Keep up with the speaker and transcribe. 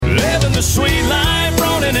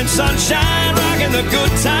sunshine, rocking the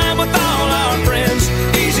good time with all our friends.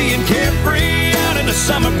 Easy and carefree, out in the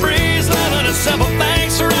summer breeze, loving a simple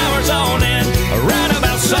things for hours on end. Right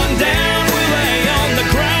about sundown, we lay on the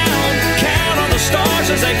ground, count on the stars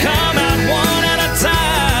as they come out one at a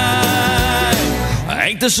time.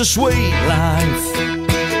 Ain't this a sweet life?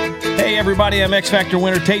 Hey everybody, I'm X Factor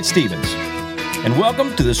winner Tate Stevens, and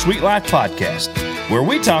welcome to the Sweet Life Podcast, where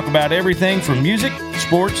we talk about everything from music,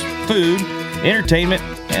 sports, food, entertainment,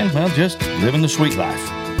 and, well, just living the sweet life.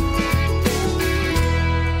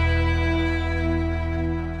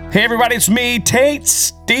 Hey everybody, it's me, Tate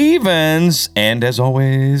Stevens, and as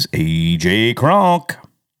always, AJ Kronk.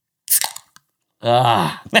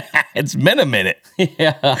 It's been a minute.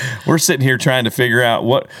 Yeah. We're sitting here trying to figure out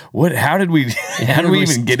how did we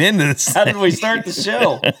even get into this? How did we start the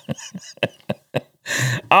show?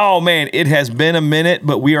 Oh man, it has been a minute,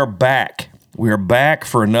 but we are back. We are back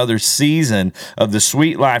for another season of the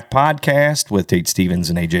Sweet Life Podcast with Tate Stevens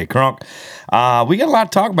and AJ Kronk. We got a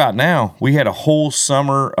lot to talk about now. We had a whole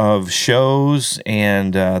summer of shows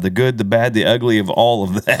and the good, the bad, the ugly of all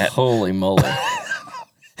of that. Holy moly.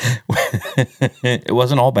 It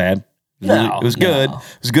wasn't all bad. It was good. No.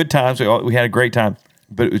 It was good times. We had a great time.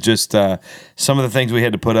 But it was just some of the things we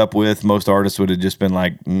had to put up with. Most artists would have just been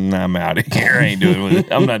like, I'm out of here. I ain't doing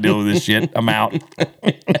it. I'm not dealing with this shit. I'm out.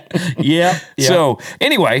 Yeah. So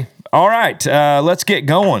anyway, all right, let's get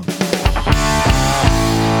going.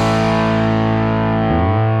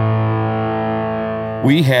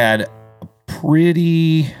 We had a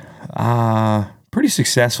pretty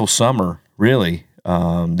successful summer, really.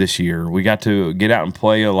 This year, we got to get out and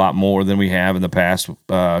play a lot more than we have in the past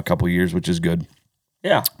couple of years, which is good.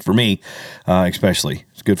 Yeah. For me, especially.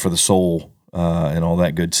 It's good for the soul and all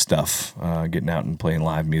that good stuff. Getting out and playing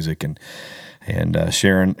live music and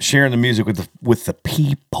sharing the music with the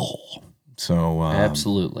people. So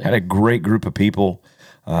Absolutely. Had a great group of people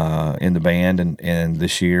in the band, and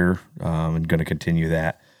this year I'm going to continue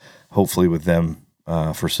that. Hopefully with them.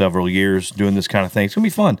 For several years doing this kind of thing. It's going to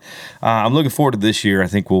be fun. I'm looking forward to this year. I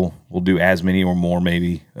think we'll do as many or more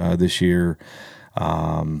maybe this year.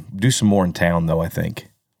 Do some more in town though, I think.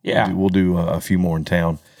 Yeah. We'll do a few more in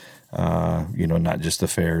town. Not just the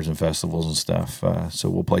fairs and festivals and stuff. So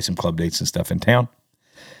we'll play some club dates and stuff in town.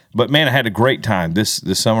 But man, I had a great time. This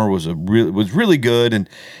summer was really good, and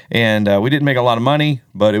we didn't make a lot of money,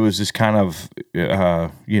 but it was just kind of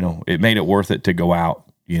it made it worth it to go out.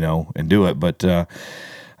 And do it. But it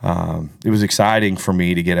was exciting for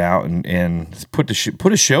me to get out and put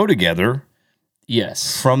a show together.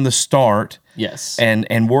 Yes. From the start. Yes.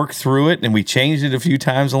 And work through it. And we changed it a few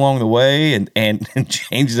times along the way and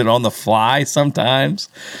changed it on the fly sometimes.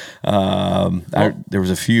 There was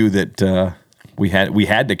a few that we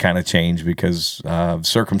had to kind of change because of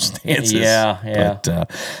circumstances. Yeah.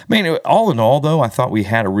 But all in all, though, I thought we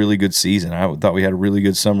had a really good season. I thought we had a really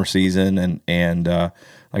good summer season, and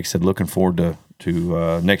like I said, looking forward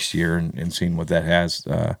to next year and seeing what that has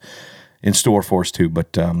in store for us too.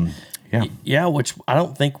 But yeah. Yeah, which I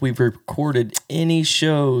don't think we've recorded any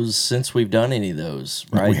shows since we've done any of those,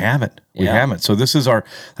 right? We haven't. Yeah. So this is our,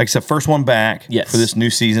 like I said, first one back Yes. for this new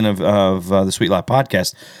season of the Sweet Life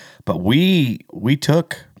Podcast. But we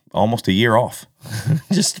took almost a year off.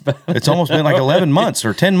 Just about. It's almost been like 11 months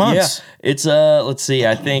or 10 months. Yeah. It's let's see.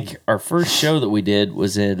 I think our first show that we did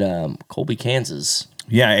was in Colby, Kansas.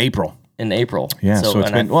 Yeah, April. In April. Yeah, so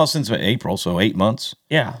it's been since April, so 8 months.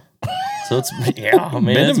 Yeah. So it's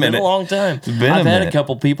been a long time. I've had a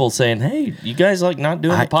couple people saying, "Hey, you guys like not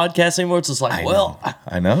doing the podcast anymore?" It's just like,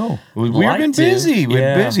 I know. We've like been to. busy. We've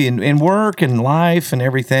Yeah. been busy in work and life and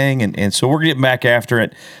everything, and so we're getting back after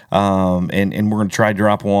it. And we're going to try to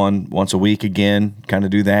drop one once a week again, kind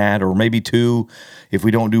of do that, or maybe two. If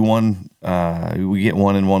we don't do one, we get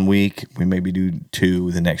one in 1 week. We maybe do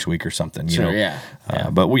two the next week or something. You know? Yeah.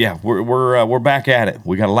 But we're back at it.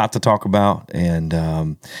 We got a lot to talk about,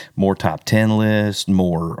 and more top 10 lists,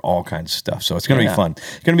 more all kinds of stuff. So it's going to be fun.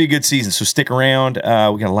 It's going to be a good season. So stick around. We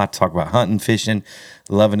got a lot to talk about: hunting, fishing,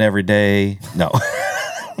 loving every day. No.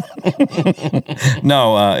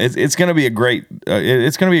 No, it's going to be a great.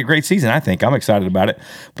 It's going to be a great season. I think I'm excited about it.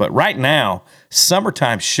 But right now,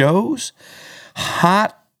 summertime shows,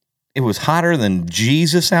 hot. It was hotter than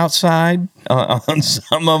Jesus outside on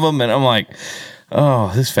some of them, and I'm like,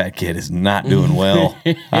 oh, this fat kid is not doing well.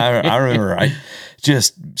 I remember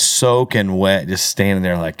just soaking wet, just standing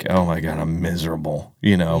there like, oh my God, I'm miserable.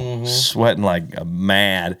 Sweating like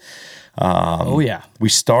mad. We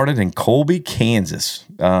started in Colby, Kansas.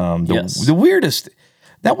 Yes. The weirdest.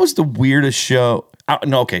 That was the weirdest show.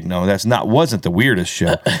 No, wasn't the weirdest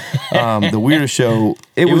show. The weirdest show.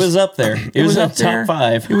 It was up there. It was up there. Top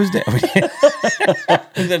 5. It was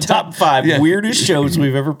the top 5 weirdest shows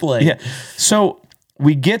we've ever played. Yeah. So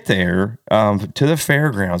we get there to the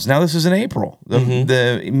fairgrounds. Now this is in April,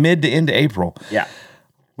 the mid to end of April. Yeah.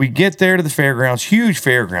 We get there to the fairgrounds, huge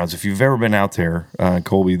fairgrounds. If you've ever been out there,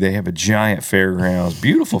 Colby, they have a giant fairgrounds,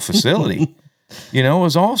 beautiful facility. It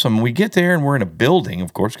was awesome. We get there and we're in a building,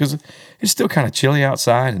 of course, because it's still kind of chilly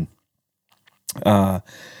outside. And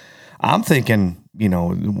I'm thinking,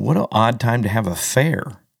 what an odd time to have a fair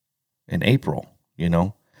in April,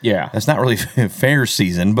 Yeah. That's not really fair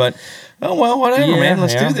season, but, oh, well, whatever, man.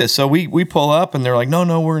 Let's do this. So we pull up and they're like,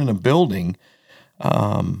 no, we're in a building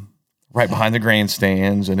right behind the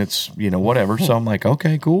grandstands and it's, whatever. So I'm like,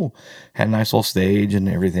 okay, cool. Had a nice little stage and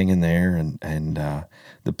everything in there. And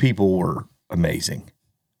the people were amazing.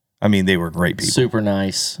 I mean, they were great people. Super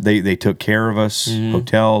nice. They took care of us.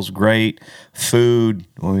 Hotels, great. Food.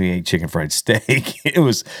 We ate chicken fried steak. It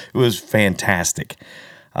was fantastic.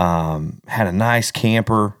 Had a nice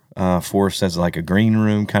camper for us as like a green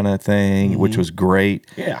room kind of thing, which was great.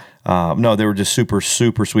 Yeah. No, they were just super,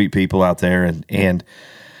 super sweet people out there.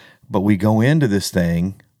 But we go into this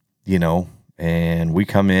thing, and we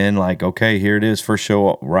come in like, okay, here it is. First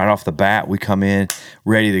show right off the bat. We come in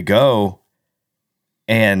ready to go.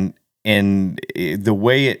 And the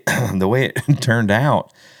way it turned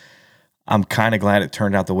out, I'm kind of glad it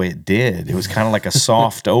turned out the way it did. It was kind of like a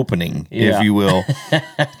soft opening, if you will,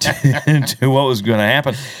 to what was going to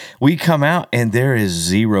happen. We come out and there is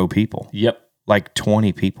 0 people. Yep. Like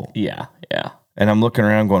 20 people. Yeah. Yeah. And I'm looking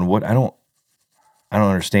around going, what? I don't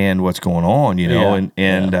understand what's going on,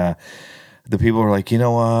 the people were like, you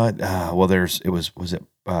know what? Was it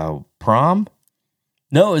prom?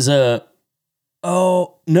 No, it was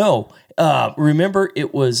no. Remember,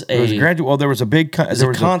 it was graduate. Well, there was a big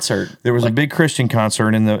concert. There was a big Christian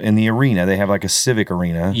concert in the arena. They have like a civic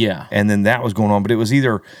arena. Yeah, and then that was going on, but it was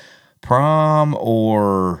either prom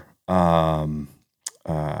or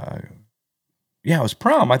it was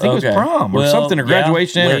prom. I think it was prom or something, or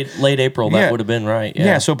graduation. Late April, that would have been right.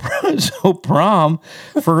 Yeah. So prom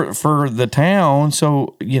for the town.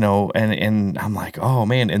 So, and I'm like, oh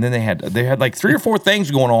man. And then they had like 3 or 4 things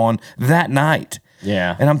going on that night.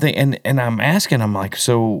 Yeah. And I'm thinking, and I'm asking, I'm like,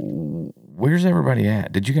 so where's everybody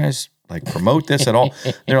at? Did you guys like promote this at all?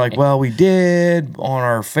 They're like, well, we did on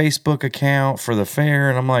our Facebook account for the fair.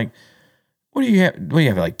 And I'm like, what do you have? What do you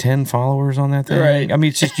have, like 10 followers on that thing? Right. I mean,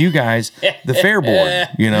 it's just you guys, the fair board,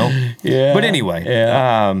 Yeah. But anyway,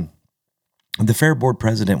 the fair board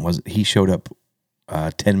president he showed up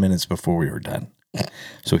 10 minutes before we were done.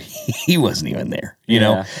 So he wasn't even there,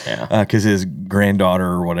 because his granddaughter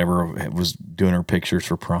or whatever was doing her pictures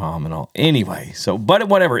for prom and all. Anyway, but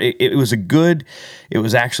whatever, it was it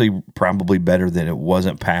was actually probably better that it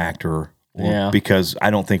wasn't packed or because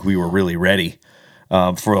I don't think we were really ready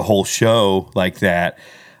for a whole show like that.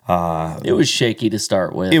 It was shaky to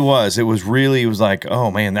start with. It was like,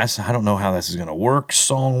 oh man, I don't know how this is going to work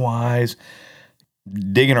song wise.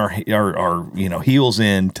 Digging our heels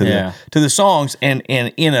into the songs and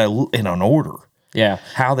in an order. Yeah.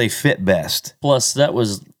 How they fit best. Plus that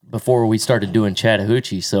was before we started doing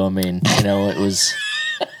Chattahoochee, so I mean,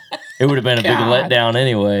 it would have been a big letdown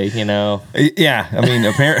anyway, Yeah, I mean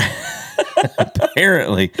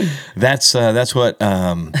apparently that's what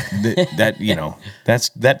that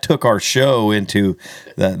took our show into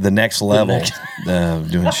the next level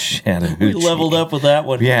doing Chattahoochee. We leveled up with that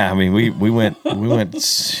one. Yeah, I mean we went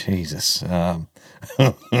Jesus.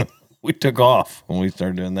 We took off when we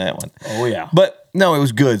started doing that one. Oh yeah. But no, it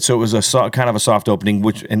was good. So it was kind of a soft opening,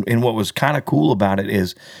 which and what was kind of cool about it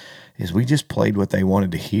is we just played what they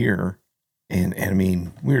wanted to hear. And I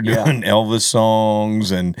mean, we were doing Elvis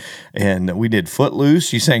songs and we did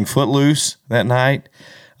Footloose. You sang Footloose that night.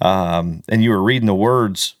 And you were reading the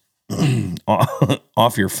words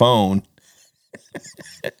off your phone.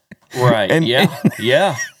 Right.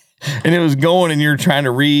 Yeah. And it was going and you were trying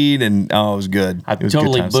to read and it was good. I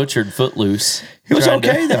totally butchered Footloose. It was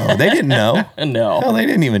okay though. They didn't know. No. Hell, they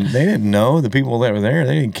didn't know. The people that were there,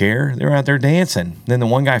 they didn't care. They were out there dancing. Then the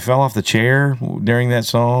one guy fell off the chair during that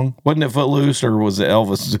song. Wasn't it Footloose or was it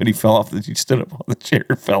Elvis when he stood up on the chair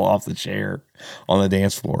and fell off the chair on the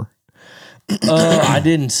dance floor? I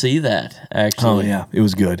didn't see that actually. Oh yeah. It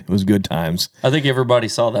was good. It was good times. I think everybody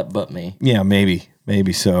saw that but me. Yeah, maybe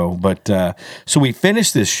so. But so we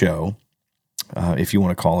finished this show. If you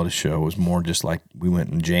want to call it a show, it was more just like we went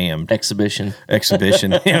and jammed. Exhibition.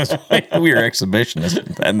 Yeah, we were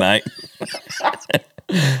exhibitionists that night.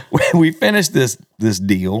 We finished this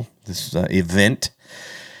deal, this event,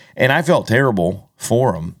 and I felt terrible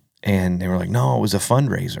for them. And they were like, no, it was a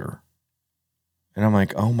fundraiser. And I'm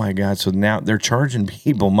like, oh my God. So now they're charging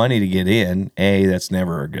people money to get in. That's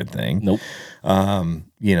never a good thing. Nope.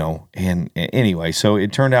 You know, and anyway, so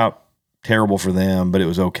it turned out terrible for them, but it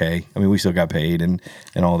was okay. I mean, we still got paid and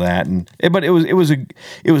all that. But it was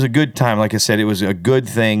a good time. Like I said, it was a good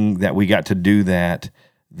thing that we got to do that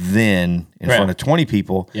then in front of 20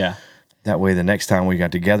 people. Yeah. That way, the next time we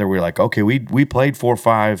got together, we were like, okay, we played 4 or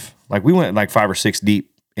 5, like we went like 5 or 6 deep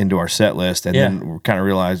into our set list, and then we kind of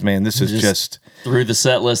realized, man, this is just threw the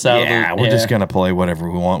set list out. We're just gonna play whatever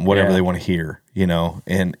we want, whatever they want to hear, you know.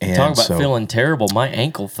 And talk about feeling terrible. My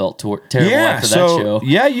ankle felt terrible after that show.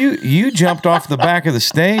 Yeah, you jumped off the back of the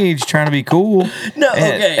stage trying to be cool. No,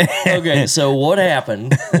 okay. So what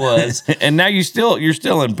happened was, and now you're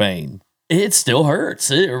still in pain. It still hurts.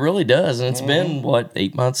 It really does, and it's been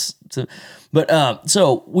 8 months. But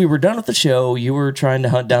so we were done with the show. You were trying to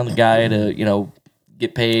hunt down the guy to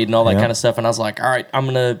get paid and all that kind of stuff. And I was like, all right, I'm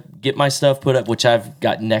going to get my stuff put up, which I've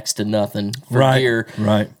got next to nothing for gear.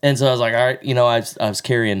 Right. And so I was like, all right, I was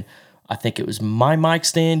carrying, I think it was my mic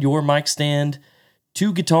stand, your mic stand,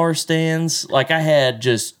 2 guitar stands. Like I had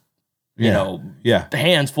just,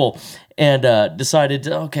 hands full, and decided,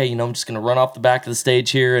 okay, I'm just going to run off the back of the stage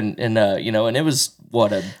here. And it was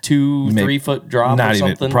what, a 2-3 foot drop or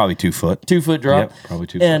something? Even, probably 2 foot. 2 foot drop. Yep, probably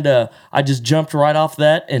 2 foot. And I just jumped right off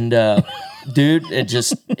that, and dude, it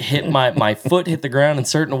just hit my foot hit the ground in a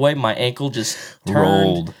certain way. My ankle just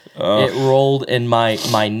turned. It rolled, and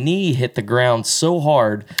my knee hit the ground so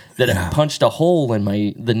hard that it punched a hole in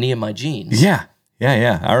the knee of my jeans. Yeah.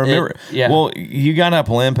 I remember. Well, you got up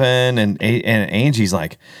limping, and Angie's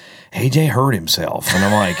like, AJ hurt himself, and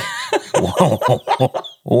I'm like, whoa,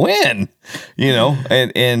 when?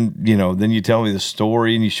 And then you tell me the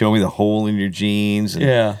story, and you show me the hole in your jeans.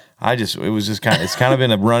 And it's kind of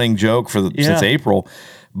been a running joke since April,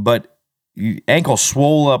 but ankle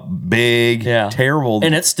swole up big, terrible,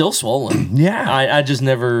 and it's still swollen. I just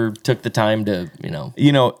never took the time to,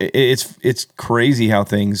 it's crazy how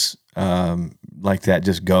things like that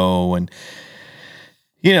just go, and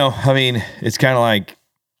I mean, it's kind of like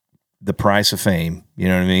the price of fame. You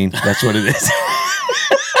know what I mean? That's what it is.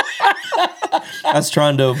 I was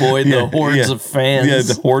trying to avoid the hordes of fans. Yeah,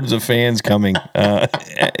 the hordes of fans coming,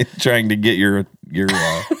 trying to get your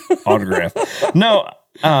autograph. No,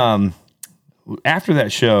 after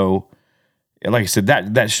that show, like I said,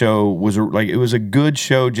 that show was it was a good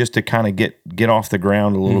show just to kind of get off the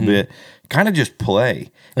ground a little bit, kind of just play.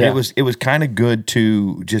 Yeah. It was kind of good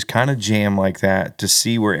to just kind of jam like that to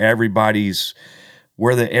see where everybody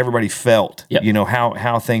felt. Yep.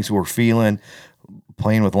 How things were feeling.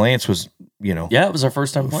 Playing with Lance was, it was our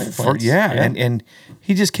first time playing with Lance. And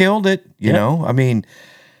he just killed it. You know, I mean,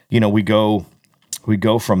 we go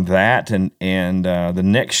from that and the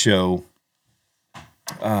next show,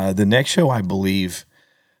 I believe,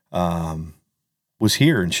 was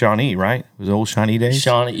here in Shawnee, right? It was old Shawnee days.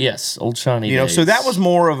 Yes, old Shawnee days. So that was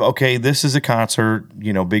more of, okay, this is a concert,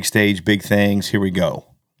 big stage, big things. Here we go.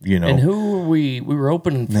 And who were we? We were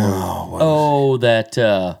opening for.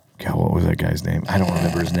 God, what was that guy's name? I don't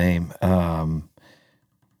remember his name.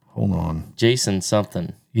 Hold on. Jason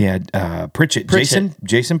something. Yeah, Pritchett.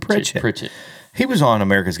 Jason Pritchett. Pritchett. He was on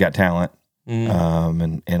America's Got Talent, and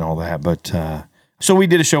all that. But so we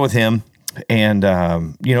did a show with him, and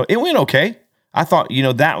it went okay. I thought,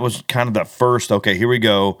 that was kind of the first. Okay, here we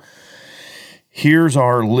go. Here's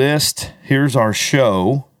our list. Here's our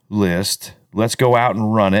show list. Let's go out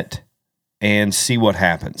and run it, and see what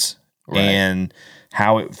happens, and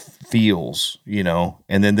how it feels,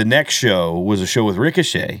 And then the next show was a show with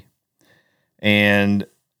Ricochet, and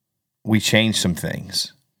we changed some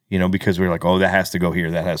things, because we were like, oh, that has to go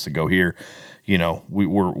here, that has to go here.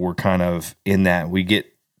 We're kind of in that, we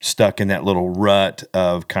get stuck in that little rut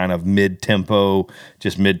of kind of mid-tempo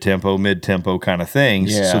kind of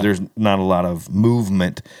things. Yeah. So there's not a lot of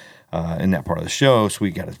movement in that part of the show. So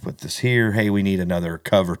we got to put this here. Hey, we need another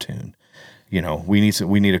cover tune. We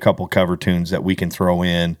need a couple cover tunes that we can throw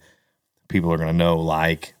in. People are going to know,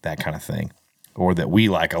 like that kind of thing, or that we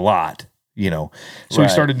like a lot. So we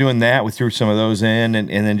started doing that. We threw some of those in, and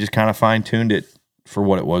then just kind of fine tuned it for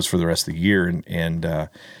what it was for the rest of the year. And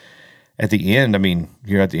at the end, I mean,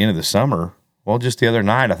 you're at the end of the summer. Well, just the other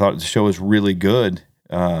night, I thought the show was really good.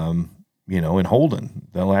 In Holden,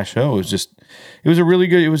 the last show it was a really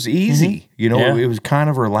good. It was easy. It was kind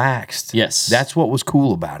of relaxed. Yes, that's what was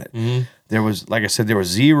cool about it. Mm-hmm. There was, like I said, there was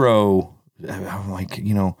zero. I'm like,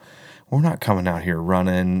 we're not coming out here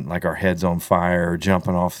running like our heads on fire,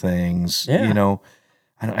 jumping off things. Yeah.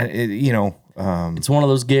 It's one of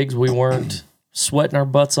those gigs we weren't sweating our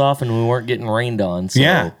butts off and we weren't getting rained on. So.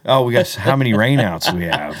 Yeah. Oh, we got how many rainouts we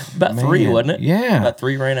have? About 3, wasn't it? Yeah. About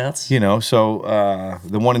 3 rainouts. So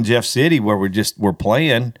the one in Jeff City where we're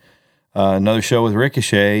playing another show with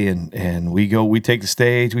Ricochet, and we take the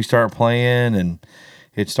stage, we start playing, and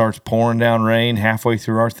it starts pouring down rain halfway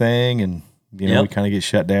through our thing, and we kind of get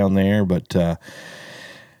shut down there. But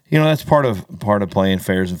that's part of playing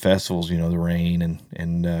fairs and festivals. The rain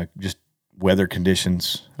and just weather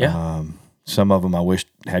conditions. Yeah. Some of them I wish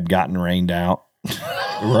had gotten rained out.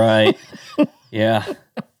 Right. Yeah.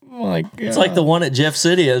 My God. It's like the one at Jeff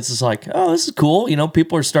City. It's just like, oh, this is cool.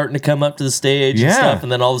 People are starting to come up to the stage and stuff.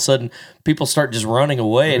 And then all of a sudden, people start just running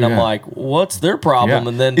away. And I'm like, what's their problem? Yeah.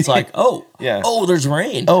 And then it's like, oh, there's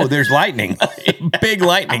rain. Oh, there's lightning. Big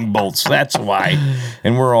lightning bolts. That's why.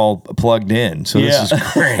 And we're all plugged in. So this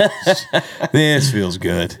is great. This feels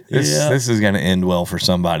good. This is going to end well for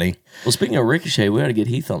somebody. Well, speaking of Ricochet, we ought to get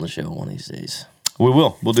Heath on the show one of these days. We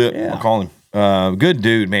will. We'll do it. Yeah. We'll call him. Good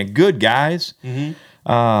dude, man. Good guys. Mm-hmm.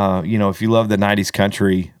 If you love the 90s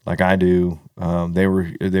country like I do, they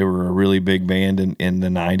were a really big band in the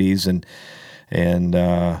 90s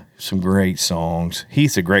and some great songs.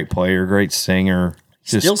 Heath's a great player, great singer.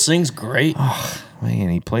 Still sings great. Oh, man,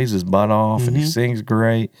 he plays his butt off and he sings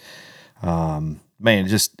great. Man,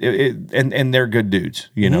 and they're good dudes,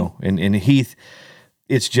 know. And Heath,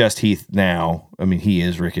 it's just Heath now. I mean, he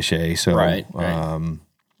is Ricochet, so right.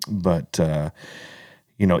 But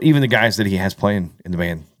even the guys that he has playing in the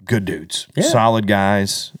band, good dudes, solid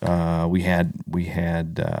guys. We had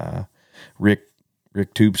Rick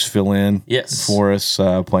Toops fill in for us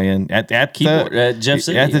playing at keyboard at Jeff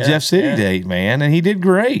City at the Jeff City date, man, and he did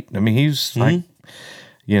great. I mean, he's like,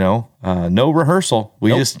 no rehearsal.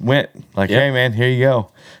 We just went like, hey, man, here you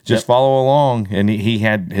go, just follow along. And he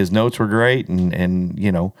had his notes were great, and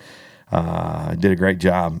did a great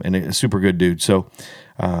job, and a super good dude. So.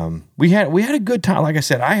 We had a good time. Like I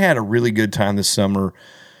said, I had a really good time this summer.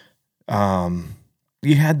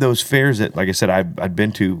 You had those fairs that, like I said, I'd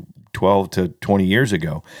been to 12 to 20 years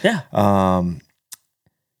ago. Yeah.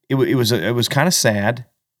 It was kind of sad.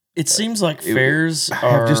 It seems like fairs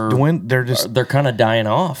are they're kind of dying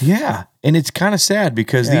off. Yeah, and it's kind of sad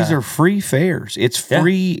because these are free fairs. It's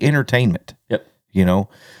free entertainment. Yep.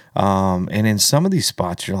 And in some of these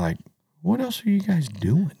spots, you're like, what else are you guys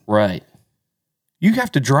doing? Right. You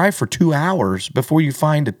have to drive for 2 hours before you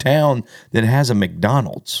find a town that has a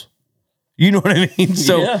McDonald's. You know what I mean?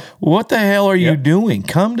 So what the hell are you doing?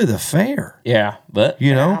 Come to the fair. Yeah, but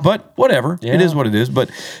but whatever. Yeah. It is what it is.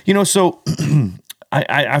 But so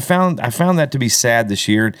I found that to be sad this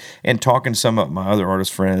year. And talking to some of my other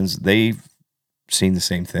artist friends, they've seen the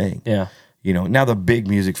same thing. Yeah. Now the big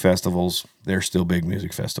music festivals, they're still big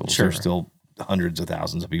music festivals. Sure. There's still hundreds of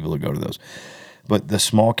thousands of people that go to those. But the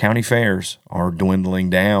small county fairs are dwindling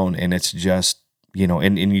down, and it's just,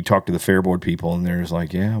 and you talk to the fair board people, and there's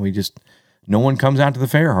like, no one comes out to the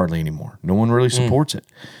fair hardly anymore. No one really supports it.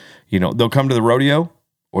 They'll come to the rodeo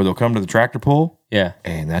or they'll come to the tractor pull. Yeah.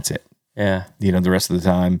 And that's it. Yeah. The rest of the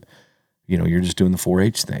time, you're just doing the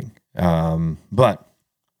 4-H thing. But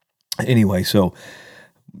anyway, so,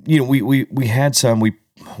 we had some,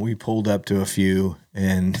 we pulled up to a few,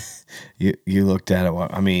 and you looked at it.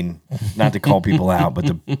 I mean, not to call people out, but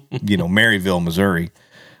Maryville, Missouri.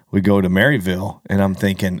 We go to Maryville, and I'm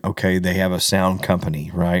thinking, okay, they have a sound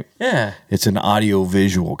company, right? Yeah. It's an audio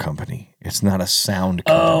visual company. It's not a sound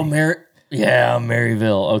company. Oh,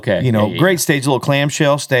 Maryville. Okay. Great stage, little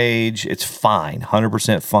clamshell stage. It's fine,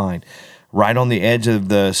 100% fine. Right on the edge of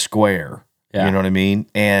the square. Yeah. You know what I mean?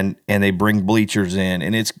 And they bring bleachers in,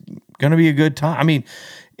 and it's going to be a good time. I mean,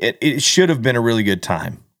 it should have been a really good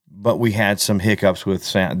time, but we had some hiccups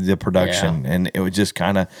with the production, and it was just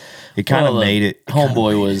kind of made it.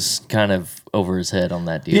 Homeboy was kind of over his head on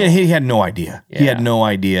that deal. Yeah, he had no idea. Yeah. He had no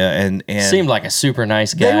idea, and seemed like a super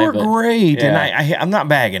nice guy. They were great, and I'm not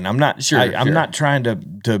bagging. I'm not sure. I'm not trying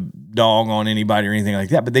to dog on anybody or anything like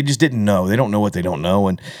that, but they just didn't know. They don't know what they don't know,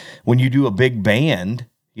 and when you do a big band,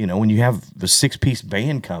 when you have a 6-piece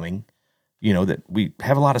band coming, that we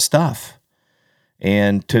have a lot of stuff.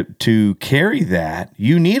 And to carry that,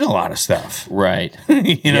 you need a lot of stuff. Right.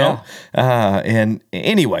 And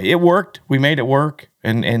anyway, it worked. We made it work,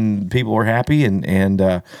 and people were happy. And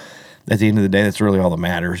at the end of the day, that's really all that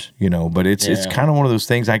matters, But it's kind of one of those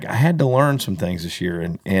things. I had to learn some things this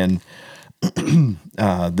year. And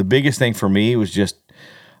the biggest thing for me was just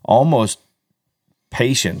almost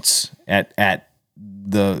patience at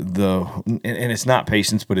the and it's not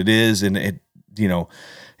patience, but it is. And it,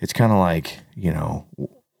 it's kind of like,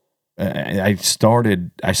 I started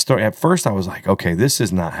at first I was like, okay, this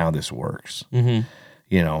is not how this works. Mm-hmm.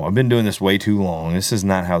 You know, I've been doing this way too long. This is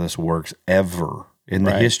not how this works ever. In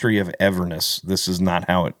the history of everness, this is not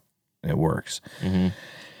how it works. Mm-hmm.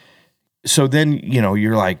 So then, you know,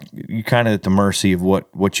 you're kind of at the mercy of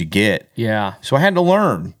what you get. Yeah. So I had to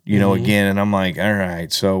learn, you know, again, and I'm like, all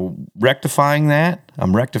right, so rectifying that,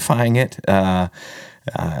 I'm rectifying it,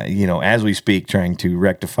 you know, as we speak, trying to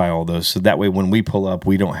rectify all those. So that way, when we pull up,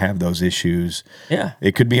 we don't have those issues. Yeah.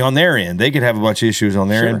 It could be on their end. They could have a bunch of issues on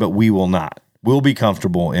their end, but we will not. We'll be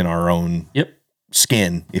comfortable in our own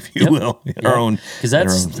skin, if you will, in our own, because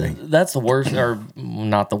that's the worst, or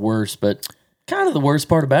not the worst, but kind of the worst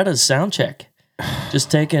part about it is sound check.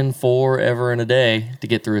 Just taking forever and a day to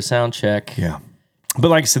get through a sound check. Yeah, but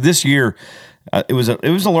like I said, this year it was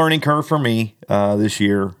a learning curve for me. This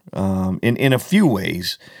year, in a few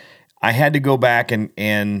ways, I had to go back and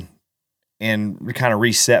kind of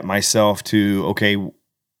reset myself to, okay,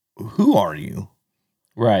 who are you?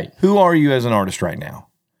 Right. Who are you as an artist right now?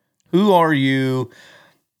 Who are you?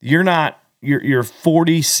 You're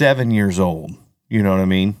 47 years old. You know what I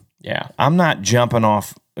mean? Yeah. I'm not jumping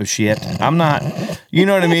off of shit. I'm not, you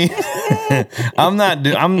know what I mean?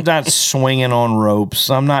 I'm not swinging on ropes.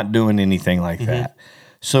 I'm not doing anything like that.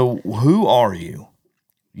 So who are you?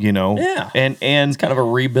 You know? Yeah. And it's kind of a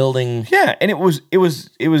rebuilding. Yeah. And it was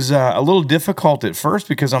a little difficult at first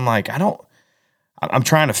because I'm like, I'm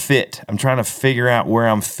trying to fit. I'm trying to figure out where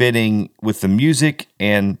I'm fitting with the music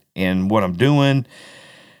and what I'm doing.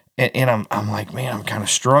 And I'm like, man, I'm kind of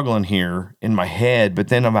struggling here in my head. But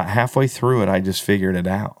then about halfway through it, I just figured it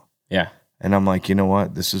out. Yeah. And I'm like, you know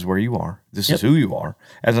what? This is where you are. This is who you are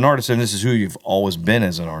as an artist. And this is who you've always been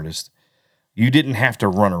as an artist. You didn't have to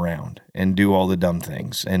run around and do all the dumb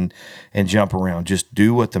things and jump around. Just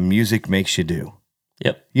do what the music makes you do.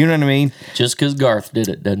 Yep. You know what I mean? Just because Garth did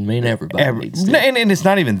it doesn't mean everybody needs to. And it's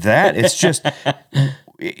not even that. It's just,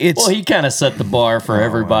 well, he kind of set the bar for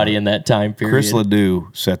everybody in that time period. Chris Ledoux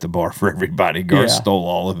set the bar for everybody. Garth stole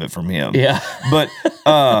all of it from him. Yeah. But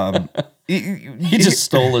he just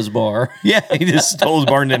stole his bar. Yeah, he just stole his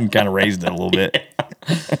bar and then kind of raised it a little bit.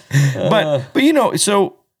 But you know,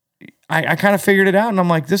 so I kind of figured it out, and I'm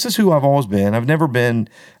like, this is who I've always been. I've never been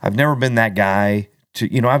that guy.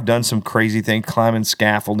 You know, I've done some crazy thing, climbing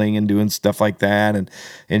scaffolding and doing stuff like that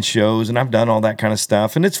and shows, and I've done all that kind of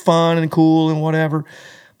stuff, and it's fun and cool and whatever.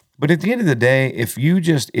 But at the end of the day, if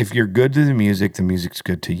you're good to the music's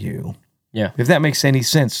good to you. Yeah. If that makes any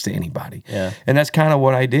sense to anybody. Yeah. And that's kind of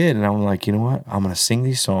what I did. And I'm like, you know what? I'm going to sing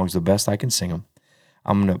these songs the best I can sing them.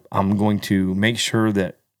 I'm going to make sure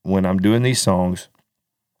that when I'm doing these songs,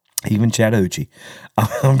 even Chattahoochee,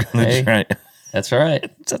 I'm going to try. That's right.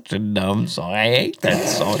 It's such a dumb song. I hate that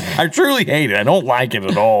song. I truly hate it. I don't like it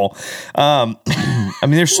at all. I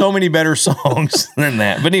mean, there's so many better songs than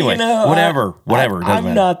that. But anyway, whatever. Doesn't I'm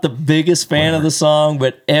matter. not the biggest fan of the song,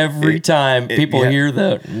 but every time people hear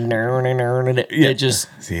the it just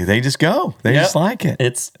see, they just go. They just like it.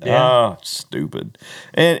 It's stupid.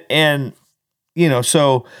 And you know,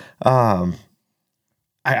 so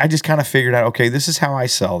I just kind of figured out, okay, this is how I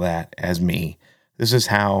sell that as me. This is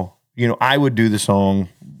how, you know, I would do the song,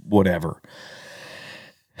 whatever.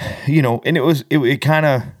 You know, and it was kind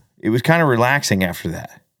of relaxing after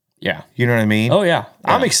that. Yeah. You know what I mean? Oh yeah.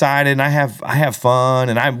 I'm excited and I have fun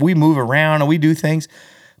and we move around and we do things,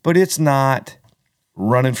 but it's not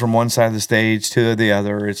running from one side of the stage to the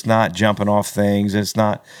other. It's not jumping off things. It's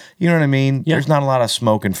not, you know what I mean? Yeah. There's not a lot of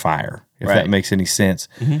smoke and fire, if that makes any sense.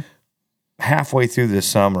 Mm-hmm. Halfway through the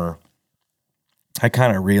summer, I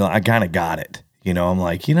kind of got it. You know, I'm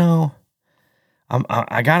like, you know,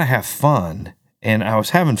 I got to have fun. And I was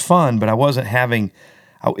having fun, but it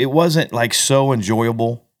wasn't like so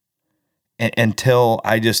enjoyable until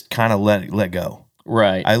I just kind of let go.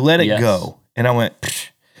 Right. I let it go. And I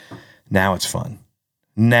went, now it's fun.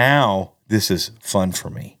 Now this is fun for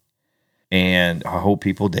me. And I hope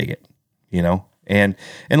people dig it, you know? And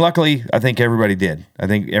luckily, I think everybody did. I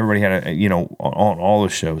think everybody had on all the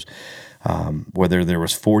shows, whether there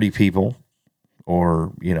was 40 people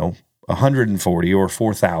or, you know, 140 or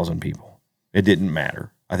 4,000 people. It didn't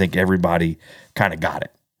matter. I think everybody kind of got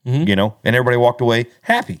it, you know, and everybody walked away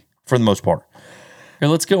happy for the most part. Here,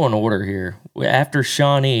 let's go in order here. After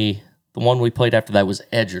Shawnee, the one we played after that was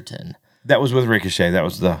Edgerton. That was with Ricochet. That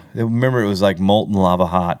was remember it was like molten lava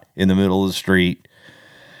hot in the middle of the street.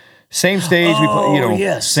 Same stage, we play, you know,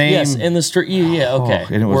 yes, in the street. Yeah, okay.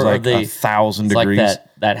 And it was like 1,000 degrees. Like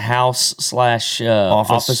that house /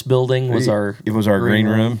 office building was our. It was our green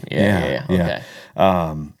room. Yeah. Okay.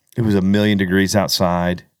 It was 1,000,000 degrees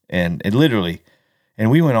outside, and it literally, and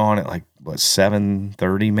we went on at like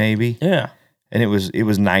 7:30 maybe. Yeah. and it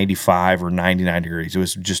was 95 or 99 degrees. It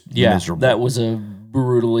was just miserable. That was a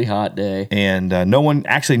brutally hot day. And no one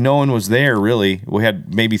was there really. We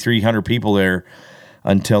had maybe 300 people there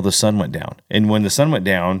until the sun went down. And when the sun went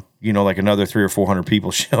down, like another 300 or 400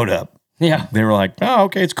 people showed up. Yeah. They were like, oh,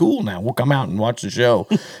 okay, it's cool now. We'll come out and watch the show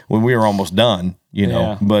when we were almost done,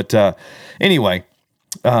 Yeah. But anyway,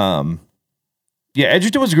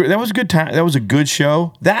 Edgerton was great. That was a good time. That was a good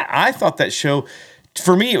show. I thought that show,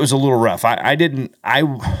 for me, it was a little rough. I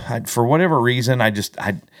for whatever reason, I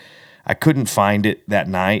couldn't find it that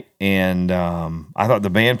night. And I thought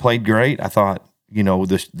the band played great. I thought,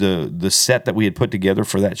 the set that we had put together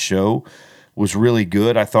for that show was really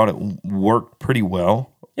good. I thought it worked pretty well.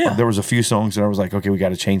 Yeah. There was a few songs that I was like, okay, we got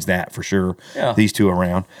to change that for sure. Yeah. These two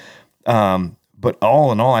around. But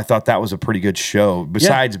all in all, I thought that was a pretty good show.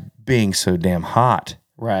 Besides being so damn hot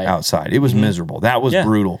outside, it was miserable. That was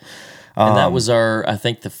brutal. And that was I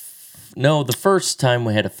think the first time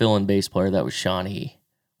we had a fill-in bass player, that was Shawnee.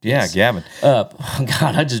 Yeah, Gavin.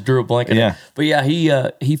 God, I just drew a blank. Yeah. But yeah,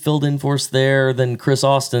 he filled in for us there. Then Chris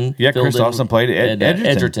Austin. Yeah, Chris Austin played at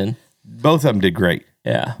Edgerton. Both of them did great.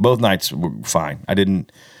 Yeah. Both nights were fine. I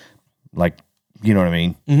didn't you know what I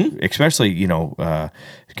mean? Mm-hmm. Especially,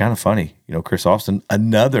 it's kind of funny. Chris Austin,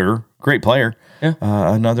 another great player. Yeah.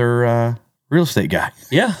 Another real estate guy.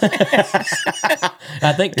 Yeah.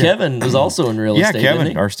 I think Kevin was also in real estate. Yeah,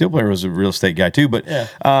 Kevin, our steel player, was a real estate guy too. But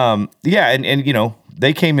and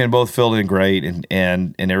they came in, both filled in great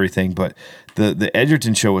and everything. But the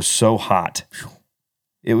Edgerton show was so hot.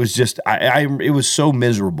 It was just it was so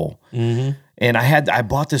miserable. Mm-hmm. And I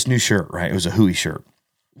bought this new shirt, right? It was a Huey shirt.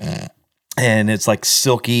 And it's like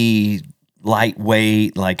silky,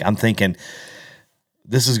 lightweight. Like I'm thinking,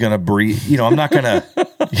 this is gonna breathe. I'm not gonna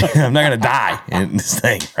die in this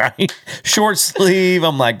thing, right? Short sleeve.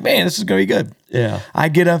 I'm like, man, this is gonna be good. Yeah. I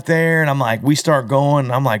get up there and I'm like, we start going.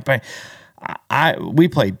 And I'm like, man, we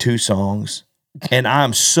played 2 songs, and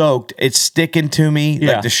I'm soaked. It's sticking to me,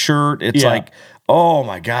 like the shirt. It's like, oh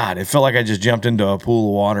my God! It felt like I just jumped into a pool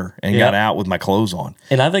of water and got out with my clothes on.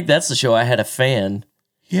 And I think that's the show. I had a fan.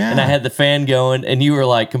 Yeah. And I had the fan going, and you were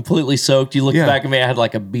like completely soaked. You looked back at me, I had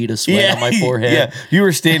like a bead of sweat on my forehead. Yeah. You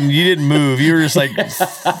were standing, you didn't move. You were just like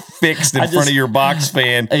fixed in front of your box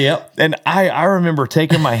fan. Yep. And I remember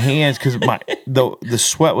taking my hands, because the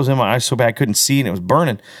sweat was in my eyes so bad I couldn't see, and it was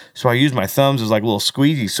burning. So I used my thumbs as like little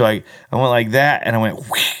squeegees. So I went like that, and I went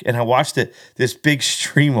whoosh, and I watched this big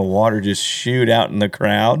stream of water just shoot out in the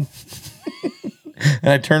crowd. And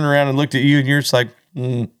I turned around and looked at you, and you're just like,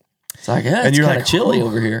 It's like, it's kind of chilly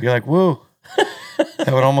over here. You're like, whoa,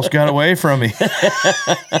 that one almost got away from me.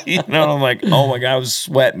 I'm like, oh my God, I was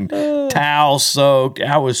sweating, towel soaked.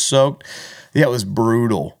 I was soaked. Yeah, it was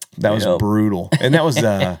brutal. That was brutal. And that was,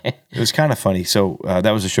 it was kind of funny. So that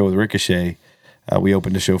was a show with Ricochet. We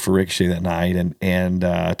opened a show for Ricochet that night, and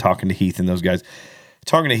talking to Heath and those guys.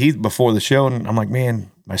 Talking to Heath before the show, and I'm like, man,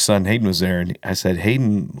 my son Hayden was there, and I said,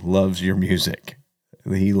 Hayden loves your music.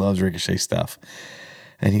 He loves Ricochet stuff.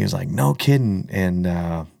 And he was like, no kidding. And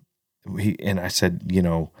I said,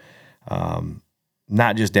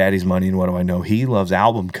 not just Daddy's Money and What Do I Know? He loves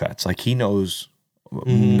album cuts. Like, he knows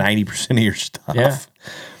 90% of your stuff. Yeah.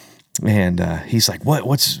 And he's like,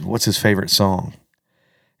 what's his favorite song?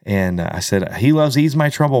 And I said, he loves Ease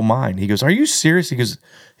My Troubled Mind. He goes, are you serious? He goes,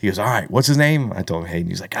 all right, what's his name? I told him Hayden.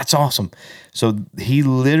 He's like, that's awesome. So he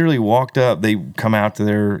literally walked up. They come out to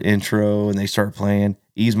their intro, and they start playing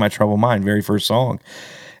Ease My Troubled Mind, very first song.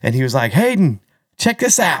 And he was like, Hayden, check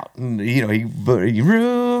this out. And, he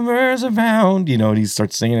rumors abound, and he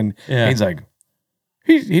starts singing. And he's like,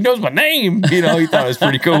 he knows my name. He thought it was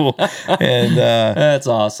pretty cool. And that's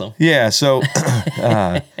awesome. Yeah. So,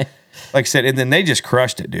 like I said, and then they just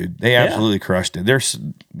crushed it, dude. They absolutely crushed it. There's,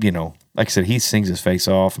 like I said, he sings his face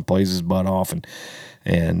off and plays his butt off, and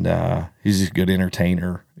he's just a good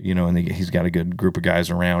entertainer, and he's got a good group of guys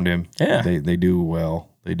around him. Yeah. They do well.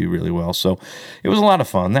 They do really well. So it was a lot of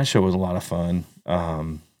fun. That show was a lot of fun.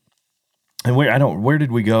 And where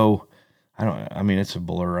did we go? It's a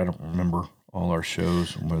blur. I don't remember all our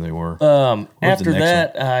shows and where they were. After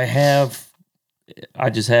that, one? I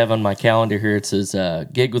just have on my calendar here, it says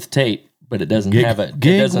Gig with Tate, but it doesn't have a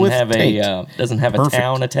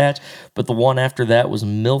town attached. But the one after that was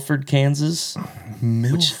Milford, Kansas,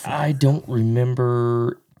 which I don't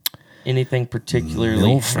remember anything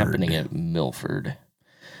particularly happening at Milford.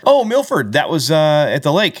 Oh, Milford. That was at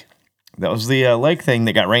the lake. That was the lake thing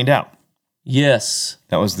that got rained out. Yes.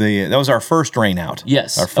 That was our first rain out.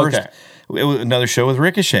 Yes. Our first. Okay. It was another show with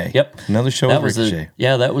Ricochet. Yep. Another show with Ricochet.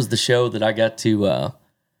 That was the show that I got to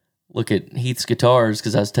look at Heath's guitars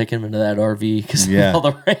because I was taking him into that RV because of all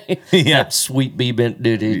the rain. That sweet B bent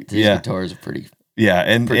dude. His guitars are pretty. Yeah,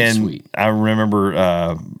 and sweet. I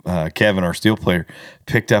remember Kevin, our steel player,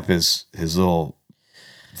 picked up his little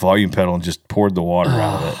volume pedal and just poured the water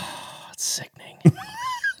out of it. It's sickening.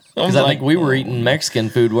 Because I think we were eating Mexican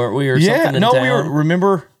food, weren't we, or something in town? We were.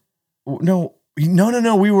 Remember? No.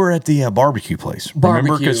 We were at the barbecue place.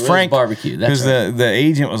 Remember? Because Frank, barbecue. That's right. the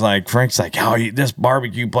agent was like, Frank's like, oh, this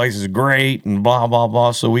barbecue place is great, and blah blah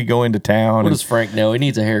blah. So we go into town. What does Frank know? He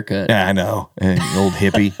needs a haircut. Yeah, I know, old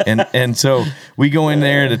hippie. and so we go in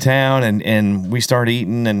there to town, and we start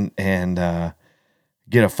eating, and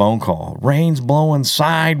get a phone call. Rain's blowing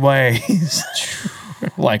sideways.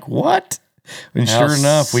 Like what? And sure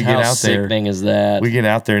enough, we get out there. How sickening is that? We get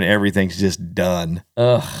out there and everything's just done.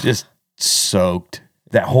 Ugh. Just soaked.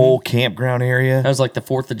 That whole campground area. That was like the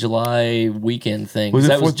 4th of July weekend thing.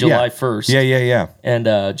 That was July 1st. Yeah. And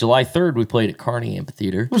July 3rd, we played at Carney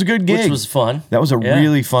Amphitheater. It was a good gig. Which was fun. That was a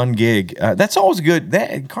really fun gig. That's always good.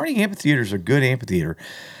 Carney Amphitheater is a good amphitheater.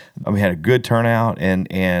 We had a good turnout,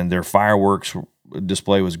 and their fireworks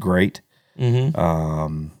display was great.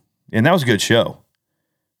 Mm-hmm. And that was a good show.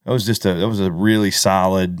 That was a really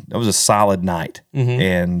solid night. Mm-hmm.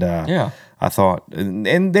 And I thought,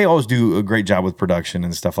 and they always do a great job with production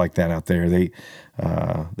and stuff like that out there. They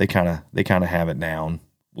kind of have it down.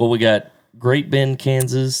 Well, we got Great Bend,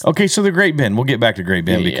 Kansas. Okay, so the Great Bend. We'll get back to Great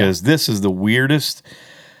Bend because this is the weirdest.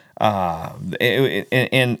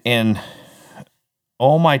 And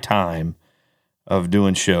all my time of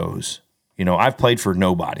doing shows, I've played for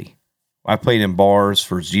nobody. I've played in bars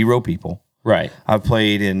for 0 people. Right. I've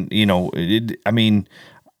played in,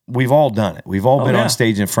 we've all done it. We've all been on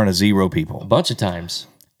stage in front of 0 people. A bunch of times.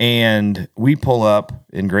 And we pull up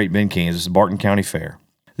in Great Bend, Kansas, Barton County Fair.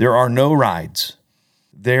 There are no rides.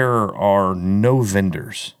 There are no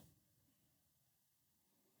vendors.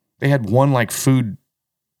 They had one food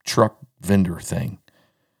truck vendor thing.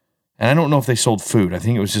 And I don't know if they sold food. I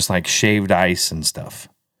think it was just shaved ice and stuff.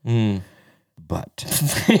 But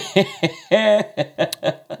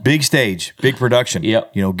big stage, big production.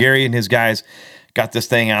 Yep. Gary and his guys got this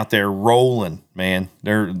thing out there rolling, man.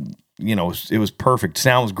 It was perfect.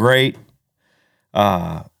 Sound was great.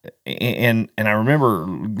 And I remember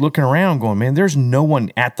looking around going, man, there's no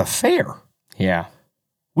one at the fair. Yeah.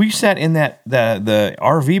 We sat in the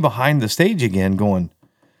RV behind the stage again going,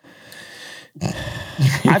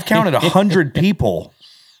 I've counted 100 people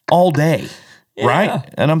all day. Yeah.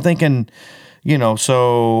 Right. And I'm thinking,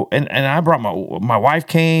 so, and I brought my wife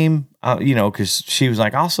came, cause she was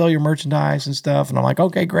like, I'll sell your merchandise and stuff. And I'm like,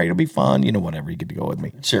 okay, great. It'll be fun. Whatever, you get to go with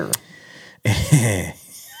me. Sure.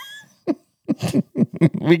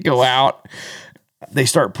 We go out, they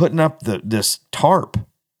start putting up this tarp,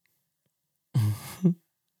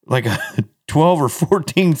 like a 12 or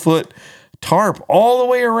 14 foot tarp all the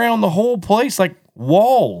way around the whole place, like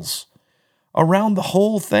walls around the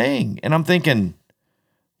whole thing. And I'm thinking,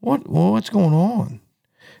 what's going on?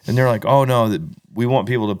 And they're like, oh no, we want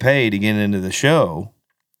people to pay to get into the show.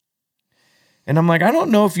 And I'm like, I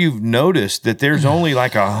don't know if you've noticed that there's only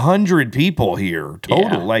 100 people here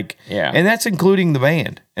total. And that's including the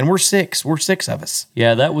band. And we're 6 of us.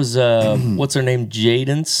 Yeah, that was what's her name?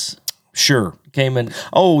 Jadence. Sure. Came in.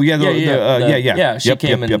 Oh yeah, yeah. She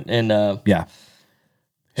came in and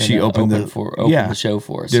she opened the show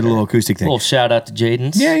for us. Did a little acoustic thing. A little shout out to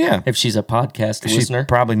Jadence. Yeah. If she's a podcast listener,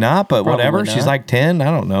 probably not, but whatever. Not. She's 10.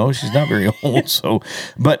 I don't know. She's not very old. So,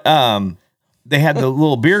 but they had the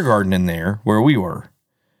little beer garden in there where we were.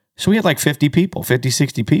 So we had 50 people, 50,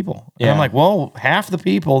 60 people. And I'm like, well, half the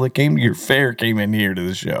people that came to your fair came in here to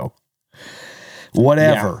the show.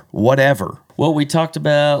 Whatever. Well, we talked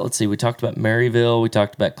about Maryville. We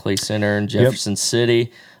talked about Clay Center and Jefferson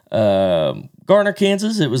City. Garner,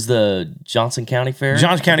 Kansas. It was the Johnson County Fair.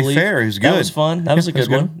 Johnson County Fair is good. That was fun. That was a good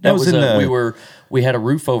one. That was we had a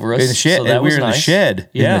roof over us in the shed. So that we was were in nice. the shed.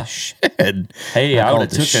 Yeah, in the shed. Hey, I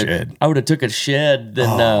would have took a shed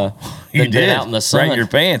than been out in the sun. Right in your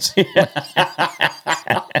pants. A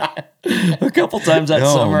couple times that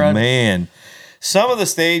summer. Oh man, some of the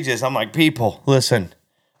stages, I'm like, people, listen.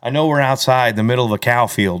 I know we're outside in the middle of a cow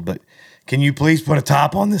field, but can you please put a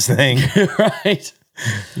top on this thing? Right.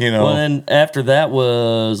 Well, then after that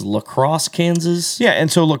was La Crosse, Kansas. Yeah,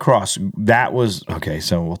 and so La Crosse, that was okay.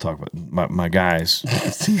 So we'll talk about my guys,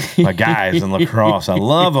 my guys in La Crosse. I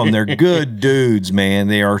love them. They're good dudes, man.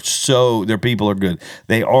 Their people are good.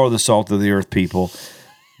 They are the salt of the earth people,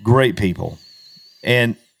 great people,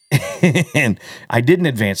 and I didn't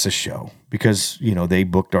advance the show because they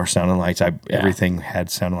booked our sound and lights. Everything had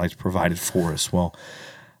sound and lights provided for us. Well,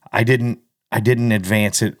 I didn't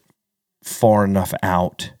advance it far enough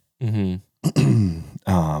out.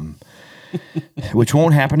 Which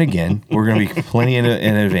won't happen again. We're going to be plenty in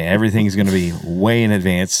advance. Everything's going to be way in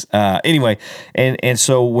advance. Anyway, and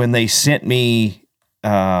so when they sent me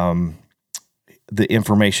the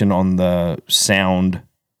information on the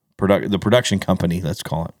the production company, let's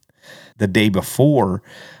call it, the day before,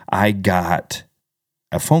 I got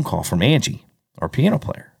a phone call from Angie, our piano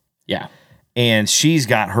player. Yeah. And she's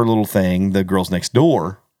got her little thing, the Girls Next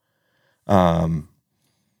Door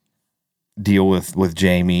deal with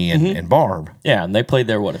Jamie and Barb. Yeah, and they played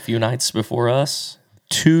there, a few nights before us?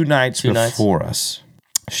 Two nights before us.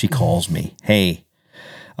 She calls me, hey,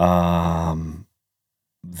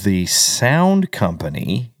 the sound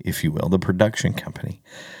company, if you will, the production company,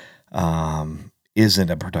 isn't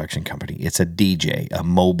a production company. It's a DJ, a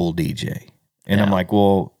mobile DJ. And I'm like,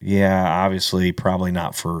 well, yeah, obviously, probably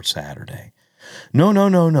not for Saturday. No.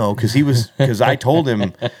 Because I told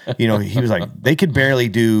him, he was like, they could barely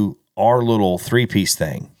do our little 3-piece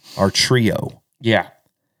thing, our trio. Yeah.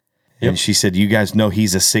 Yep. And she said, you guys know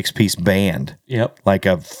he's a 6-piece band. Yep. Like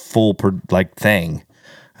a full thing.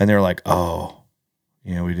 And they're like, oh,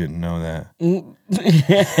 yeah, we didn't know that.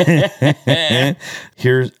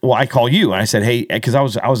 I call you. And I said, hey, because I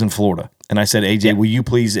was in Florida. And I said, AJ, will you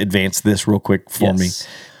please advance this real quick for me?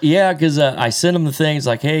 Yeah, because I sent him the things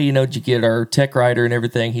like, hey, did you get our tech writer and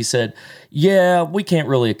everything? He said, yeah, we can't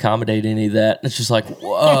really accommodate any of that. And it's just like,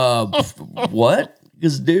 what?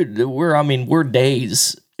 Because, dude, we're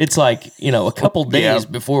days. It's like, a couple days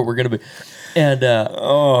before we're going to be. And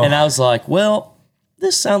I was like, well,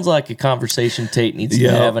 this sounds like a conversation Tate needs to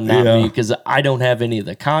have and not me, because I don't have any of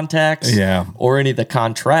the contacts or any of the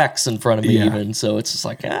contracts in front of me even. So it's just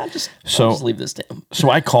like, I'll just leave this to him. So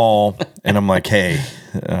I call and I'm like, hey,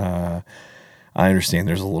 I understand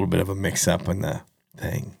there's a little bit of a mix up in the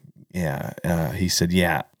thing. Yeah. He said,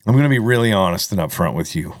 yeah, I'm going to be really honest and upfront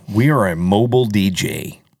with you. We are a mobile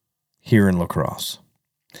DJ here in La Crosse.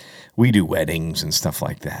 We do weddings and stuff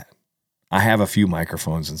like that. I have a few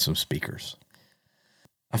microphones and some speakers.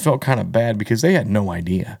 I felt kind of bad because they had no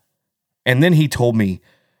idea. And then he told me,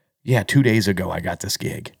 2 days ago I got this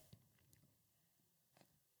gig.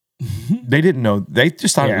 They didn't know. They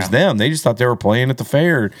just thought it was them. They just thought they were playing at the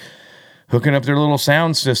fair, hooking up their little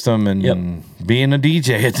sound system and being a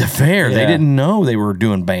DJ at the fair. Yeah. They didn't know they were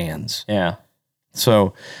doing bands. Yeah.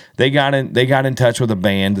 So they got in touch with a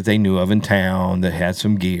band that they knew of in town that had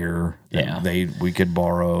some gear that we could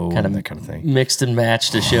borrow and that kind of thing. Mixed and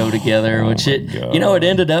matched a show together, which it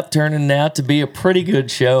ended up turning out to be a pretty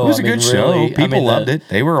good show. It was a good show. People loved it.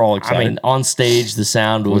 They were all excited. On stage the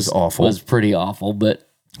sound was awful. Was pretty awful, but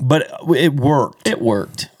it worked. It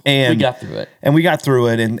worked. And we got through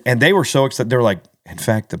it. And they were so excited. They were like, in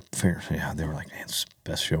fact, the fair, they were like, man, it's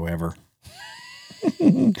the best show ever.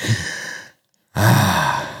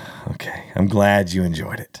 Okay. I'm glad you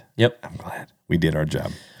enjoyed it. Yep. I'm glad we did our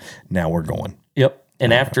job. Now we're going. Yep.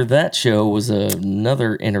 And after that show was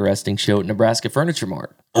another interesting show at Nebraska Furniture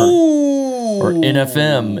Mart. Or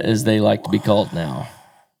NFM, as they like to be called now.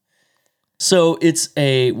 So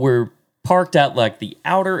we're parked out like the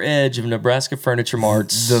outer edge of Nebraska Furniture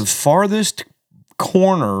Mart's. The farthest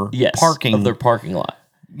corner parking. Of their parking lot.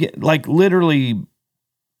 Yeah, like literally,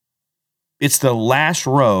 it's the last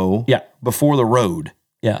row before the road.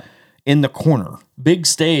 Yeah. In the corner. Big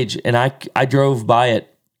stage. And I drove by it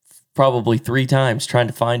probably 3 times trying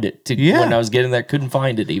to find it. When I was getting there, couldn't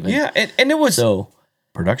find it even. Yeah. And it was. So.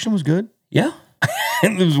 Production was good. Yeah.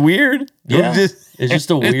 And it was weird. Yeah. It's just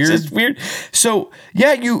a weird. It's just weird. So,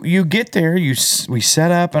 yeah, you get there. We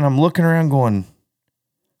set up and I'm looking around going.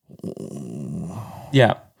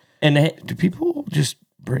 Yeah. And do people just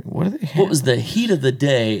bring, what do they have? What was the heat of the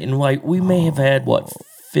day? And we may have had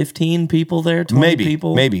 15 people there, 20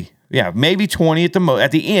 people? Maybe. Yeah, maybe 20 at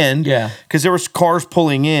the end. Yeah. Because there was cars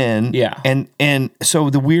pulling in. Yeah. And so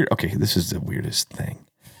this is the weirdest thing.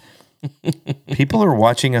 People are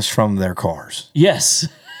watching us from their cars. Yes.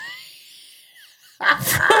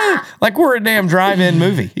 Like we're a damn drive-in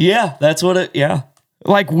movie. Yeah, that's what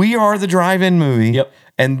Like we are the drive-in movie. Yep.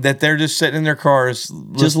 And that they're just sitting in their cars.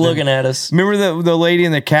 Just looking at us. Remember the lady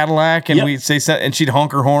in the Cadillac and we'd say something and she'd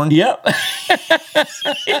honk her horn? Yep.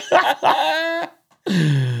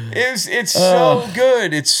 It's so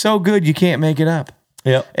good. It's so good you can't make it up.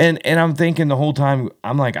 Yep. And I'm thinking the whole time,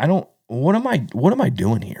 I'm like, what am I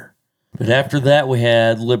doing here? But after that we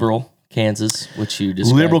had Liberal, Kansas, which you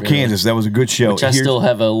described. Liberal, Kansas. That was a good show. Which I still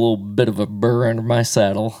have a little bit of a burr under my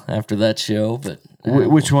saddle after that show. But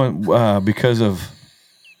which one? Because of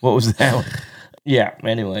what was that one? Yeah.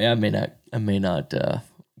 Anyway, I may not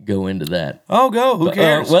go into that. Oh, go. Who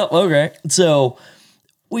cares? Well, okay. So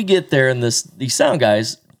we get there and these sound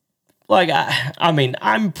guys, like, I mean,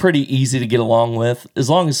 I'm pretty easy to get along with as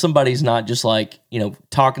long as somebody's not just like,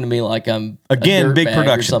 talking to me like I'm again, big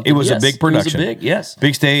production. It was a big production. It was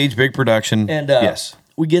big stage, big production. And yes,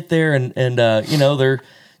 we get there and they're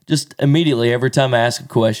just immediately every time I ask a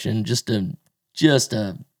question, just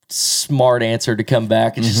a smart answer to come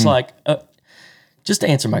back. It's just like, just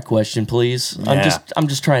answer my question, please. Yeah. I'm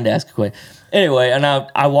just trying to ask a question. Anyway, and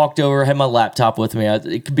I walked over, had my laptop with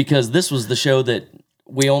me because this was the show that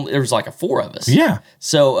there was like 4 of us. Yeah.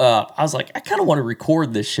 So I was like, I kind of want to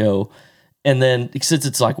record this show. And then since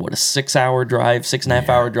it's like, a 6-hour drive,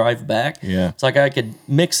 6.5-hour drive back. Yeah. It's like I could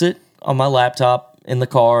mix it on my laptop in the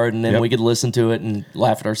car and then we could listen to it and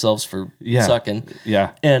laugh at ourselves for sucking.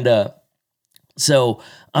 Yeah. And so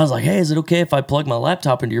I was like, hey, is it okay if I plug my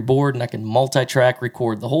laptop into your board and I can multi-track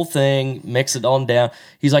record the whole thing, mix it on down?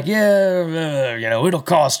 He's like, yeah, it'll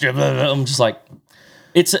cost you. I'm just like,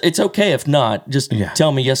 it's okay if not. Just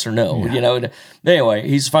tell me yes or no. Anyway,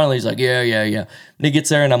 he's like, yeah. And he gets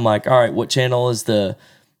there and I'm like, all right, what channel is the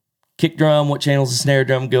kick drum? What channel is the snare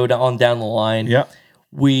drum? Go down the line. Yeah.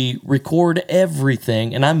 We record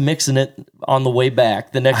everything, and I'm mixing it on the way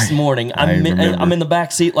back the next morning. I'm in the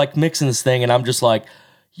back seat, like mixing this thing, and I'm just like,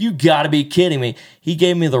 you got to be kidding me. He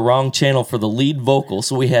gave me the wrong channel for the lead vocal,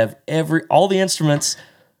 so we have all the instruments,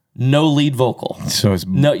 no lead vocal.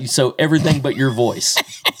 So everything but your voice.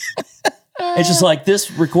 It's just like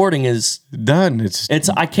this recording is done.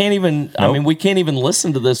 I can't even. Nope. I mean, we can't even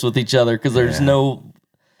listen to this with each other because there's no.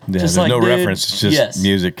 Yeah, there's no reference. It's just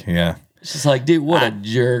music. Yeah. It's just like, dude, what a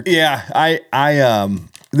jerk. Yeah,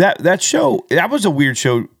 that show, that was a weird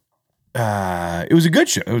show. It was a good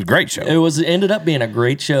show. It was a great show. It ended up being a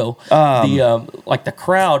great show. The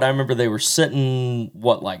crowd, I remember they were sitting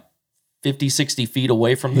 50, 60 feet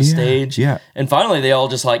away from the stage. Yeah. And finally they all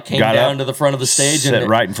just came down to the front of the stage and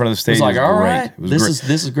right in front of the stage. It was like, all right, this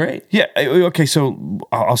is great. Yeah. Okay. So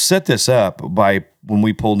I'll set this up by when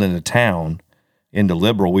we pulled into town. Into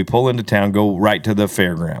Liberal, we pull into town, go right to the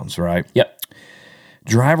fairgrounds, right? Yep.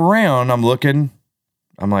 Drive around, I'm looking,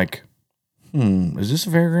 I'm like, is this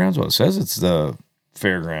the fairgrounds? Well, it says it's the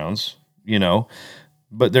fairgrounds,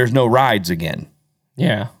 but there's no rides again.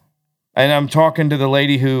 Yeah. And I'm talking to the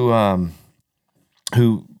lady who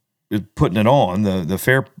is putting it on, the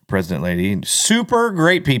fair president lady. Super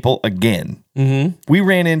great people again. Mm-hmm. We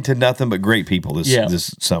ran into nothing but great people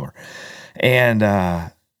this summer.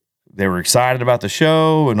 And, they were excited about the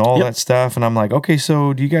show and all that stuff. And I'm like, okay,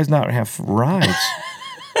 so do you guys not have rides?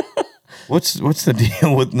 What's the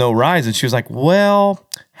deal with no rides? And she was like, well,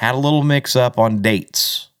 had a little mix up on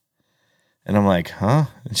dates. And I'm like, huh?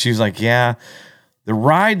 And she was like, yeah, the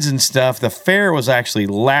rides and stuff, the fair was actually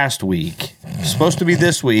last week. It was supposed to be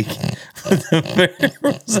this week. But the fair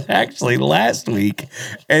was actually last week.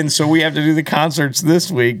 And so we have to do the concerts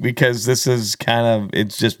this week because this is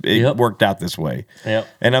it worked out this way. Yep.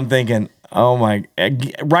 And I'm thinking, oh my,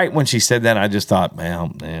 right when she said that, I just thought,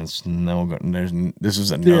 man, it's this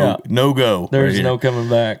is a no go. There's no coming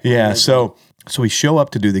back. Yeah. So we show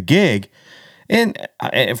up to do the gig. And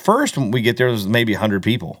at first when we get there was maybe 100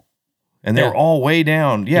 people. And they were all way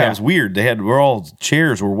down. Yeah, it was weird.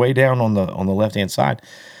 Chairs were way down on the left-hand side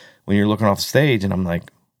when you're looking off the stage. And I'm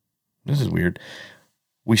like, this is weird.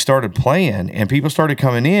 We started playing, and people started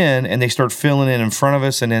coming in, and they started filling in front of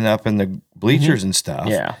us and then up in the bleachers and stuff.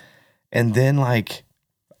 Yeah. And then,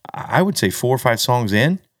 I would say 4 or 5 songs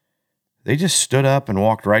in, they just stood up and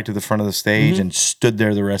walked right to the front of the stage and stood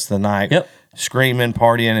there the rest of the night, screaming,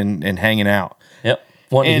 partying, and hanging out. Yep.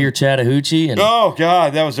 Wanting to hear Chattahoochee. Oh,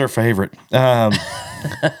 God, that was their favorite. Well,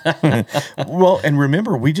 and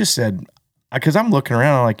remember, we just said, because I'm looking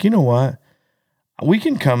around, I'm like, you know what? We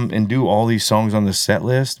can come and do all these songs on the set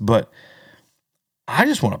list, but I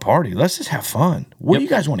just want to party. Let's just have fun. What do you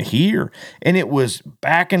guys want to hear? And it was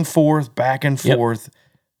back and forth.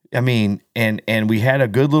 I mean, and we had a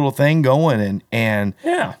good little thing going, and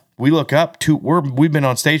we look up we've been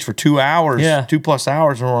on stage for 2 hours, 2+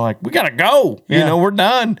 hours, and we're like, we gotta go. We're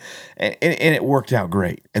done. And it worked out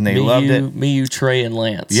great. And they loved it. Me, you, Trey, and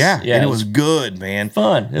Lance. Yeah. And it was good, man.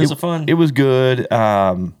 Fun. It was good.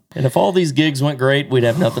 And if all these gigs went great, we'd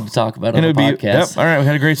have nothing to talk about on the podcast. All right, we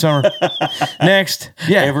had a great summer. Next.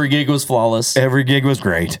 Yeah. Every gig was flawless. Every gig was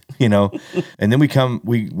great, And then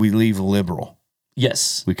we leave Liberal.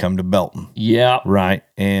 Yes. We come to Belton. Yeah. Right.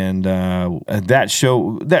 And that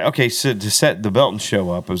show, so to set the Belton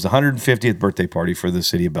show up, it was the 150th birthday party for the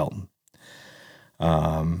city of Belton.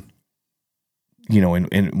 And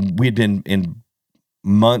we had been in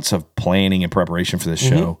months of planning and preparation for this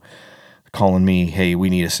show, calling me, hey, we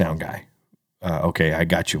need a sound guy. Okay, I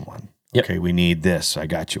got you one. Yep. Okay, we need this. I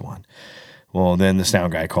got you one. Well, then the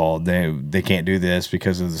sound guy called. They can't do this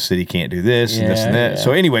because of the city can't do this and this and that.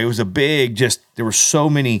 So anyway, it was a big, there were so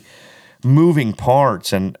many moving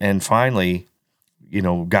parts, and finally,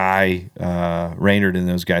 Guy Raynard and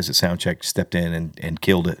those guys at Soundcheck stepped in and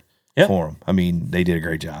killed it for them. I mean, they did a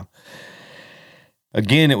great job.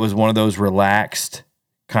 Again, it was one of those relaxed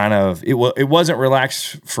kind of. It wasn't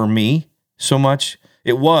relaxed for me so much.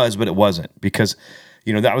 It was, but it wasn't, because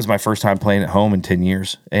that was my first time playing at home in 10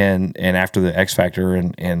 years. And after the X Factor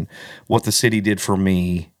and what the city did for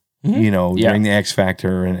me, during the X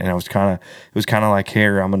Factor. And it was kind of like,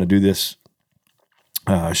 here, I'm going to do this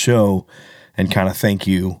show and kind of thank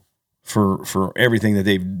you for everything that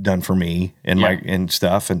they've done for me and and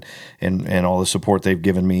stuff and all the support they've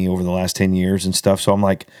given me over the last 10 years and stuff. So I'm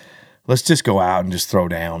like, let's just go out and just throw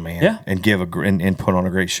down, man, and give and put on a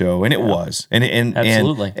great show. And it was, and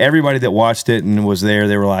absolutely. And everybody that watched it and was there,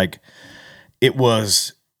 they were like, it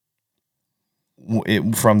was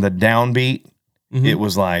from the downbeat. It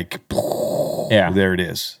was like, there it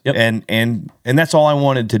is. Yep. And that's all I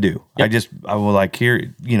wanted to do. Yep. I was like,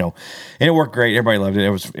 here, and it worked great. Everybody loved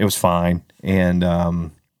it. It was fine. And,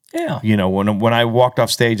 when I walked off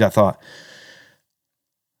stage, I thought,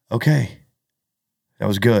 okay, that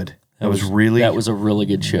was good. That was a really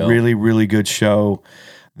good show. Really, really good show.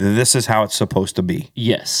 This is how it's supposed to be.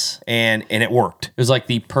 Yes. And it worked. It was like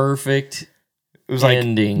the perfect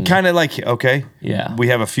ending. Kind of like, okay, we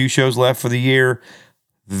have a few shows left for the year.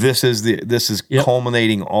 This is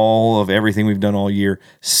culminating all of everything we've done all year.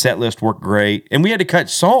 Set list worked great. And we had to cut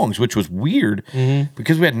songs, which was weird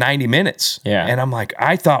because we had 90 minutes. Yeah. And I'm like,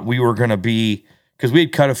 I thought we were going to be, because we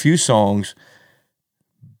had cut a few songs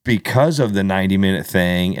because of the 90-minute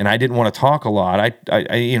thing, and I didn't want to talk a lot. I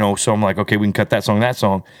so I'm like, okay, we can cut that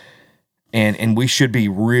song, and we should be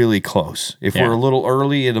really close. If we're a little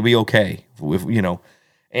early, it'll be okay.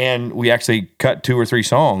 And we actually cut 2 or 3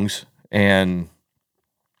 songs,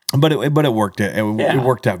 but it worked. It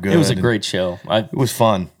worked out good. It was a great show. It was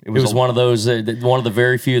fun. It was one of those, one of the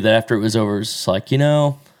very few that after it was over, it was just like,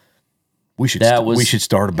 we should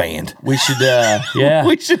start a band. We should,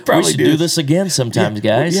 we should probably do this again sometimes,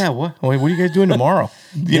 guys. Yeah, what are you guys doing tomorrow?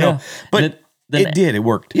 But it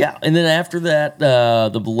worked. Yeah, and then after that, the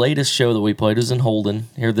latest show that we played was in Holden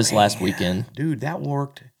here this last weekend. Dude, that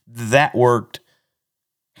worked. That worked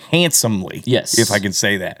handsomely. Yes, if I can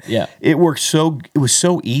say that. Yeah, it worked it was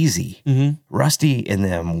so easy. Rusty and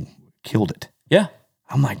them killed it. Yeah,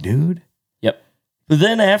 I'm like, dude. Yep. But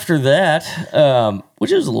then after that,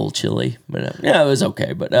 which was a little chilly, but it was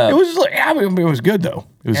okay. But it was it was good though.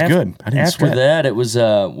 It was good. I didn't after sweat. that, it was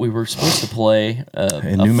we were supposed to play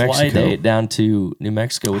in New Mexico. Fly date down to New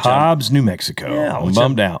Mexico, which Hobbs, New Mexico. Yeah, I'm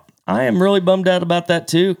bummed out. I am really bummed out about that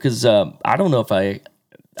too, because I don't know if I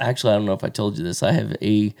told you this. I have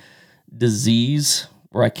a disease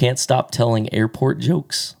where I can't stop telling airport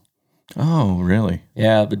jokes. Oh, really?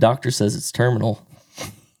 Yeah, the doctor says it's terminal.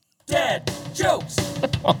 Dad jokes.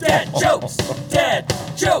 Dad jokes. Dad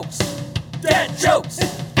jokes. Dad jokes.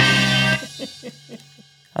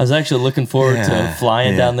 I was actually looking forward to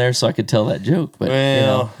flying down there so I could tell that joke, but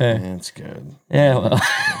that's good. Yeah, well.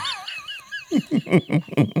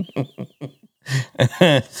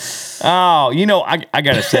 Oh, I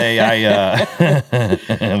gotta say,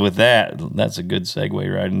 with that's a good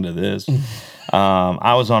segue right into this.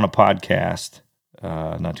 I was on a podcast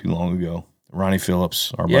not too long ago. Ronnie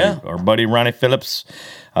Phillips, our buddy Ronnie Phillips,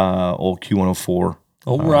 old Q104,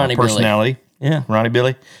 Ronnie personality, Billy. Ronnie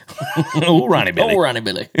Billy, Ronnie Billy, Ronnie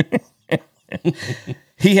Billy.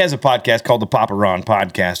 He has a podcast called the Papa Ron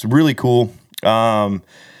Podcast. Really cool.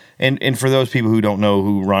 And for those people who don't know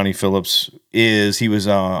who Ronnie Phillips is, he was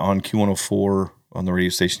on Q104 on the radio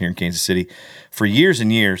station here in Kansas City for years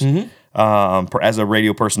and years as a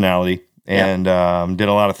radio personality, and did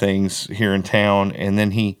a lot of things here in town. And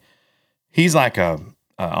then he's like a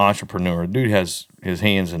entrepreneur. Dude has his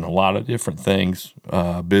hands in a lot of different things,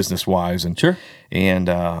 business wise, and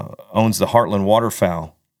owns the Heartland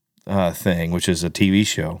Waterfowl thing, which is a TV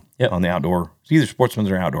show on the outdoor. It's either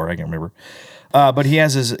Sportsman's or Outdoor. I can't remember. But he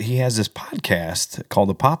has this podcast called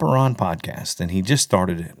the Papa Ron Podcast, and he just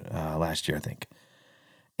started it last year, I think.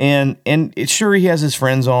 And it's sure he has his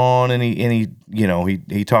friends on, and he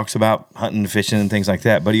talks about hunting and fishing and things like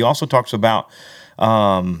that. But he also talks about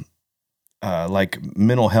like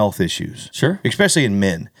mental health issues, especially in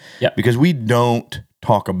men, because we don't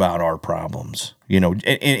talk about our problems.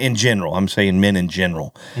 In general, I'm saying men in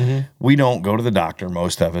general, we don't go to the doctor.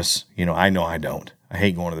 Most of us, I know I don't. I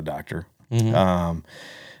hate going to the doctor. And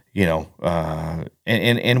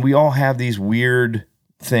we all have these weird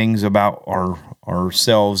things about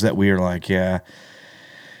ourselves that we are like, yeah,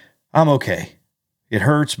 I'm okay. It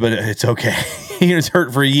hurts, but it's okay. It's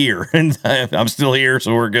hurt for a year, and I'm still here,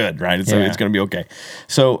 so we're good, right? So it's going to be okay.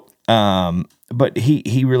 So, but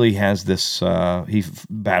he really has this. He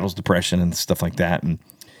battles depression and stuff like that,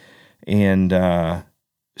 and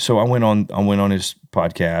so I went on his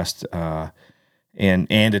podcast, and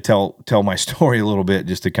to tell my story a little bit,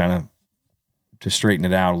 just to kind of to straighten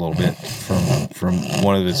it out a little bit from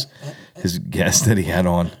one of his guests that he had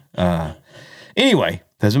on. Anyway,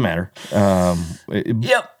 doesn't matter.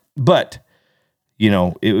 But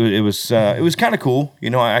it was kind of cool.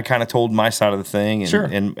 I kind of told my side of the thing, and, sure.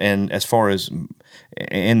 and as far as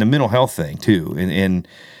and the mental health thing too, and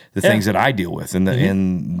the things that I deal with, and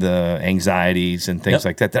the anxieties and things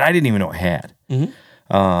like that I didn't even know I had.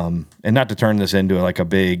 And not to turn this into like a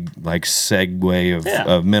big like segue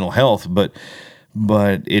of mental health, but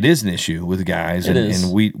it is an issue with guys,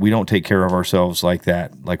 and we don't take care of ourselves like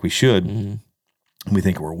that, like we should. We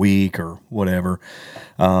think we're weak or whatever.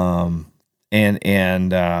 I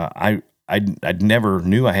never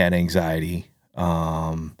knew I had anxiety,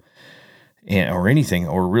 or anything,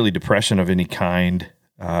 or really depression of any kind.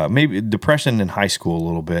 Maybe depression in high school a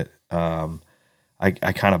little bit.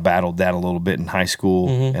 I kind of battled that a little bit in high school,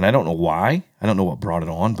 and I don't know why. I don't know what brought it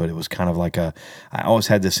on, but it was kind of like I always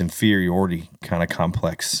had this inferiority kind of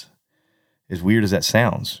complex. As weird as that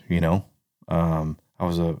sounds, I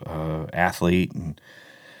was a athlete and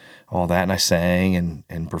all that, and I sang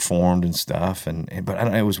and performed and stuff,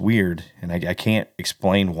 but it was weird, and I can't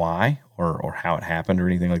explain why or how it happened or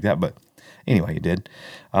anything like that. But anyway, it did,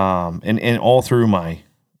 and all through my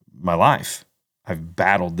life, I've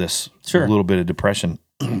battled this little bit of depression,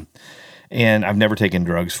 and I've never taken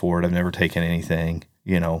drugs for it. I've never taken anything,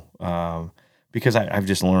 because I've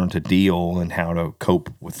just learned to deal and how to cope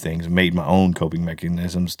with things, made my own coping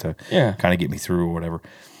mechanisms to kind of get me through or whatever.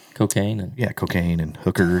 Cocaine and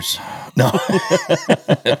hookers. No,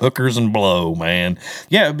 hookers and blow, man.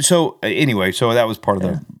 Yeah. So anyway, that was part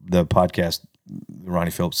of the podcast, the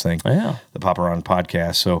Ronnie Phillips thing. Yeah. The Papa Ron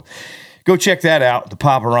podcast. So go check that out, the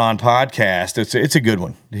Papa Ron podcast. It's a good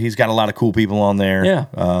one. He's got a lot of cool people on there. Yeah,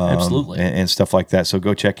 absolutely. And stuff like that. So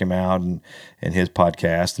go check him out and his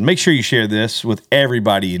podcast. And make sure you share this with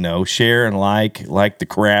everybody you know. Share and like the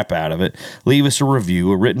crap out of it. Leave us a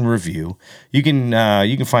written review. You can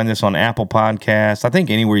find this on Apple Podcasts. I think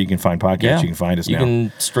anywhere you can find podcasts, you can find us now. You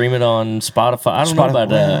can stream it on Spotify. I don't know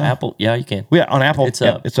about Apple. Yeah, you can. Yeah, on Apple. It's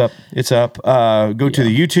up. It's up. Go to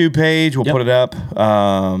the YouTube page. We'll put it up.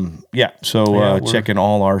 So checking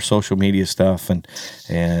all our social media stuff and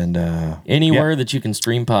anywhere that you can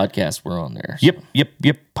stream podcasts, we're on there. So.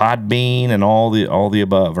 Yep. Podbean and all the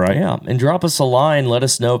above, right? Yeah, and drop us a line. Let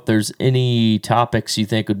us know if there's any topics you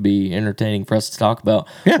think would be entertaining for us to talk about.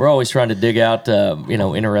 Yeah. We're always trying to dig out,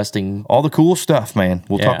 interesting. All the cool stuff, man.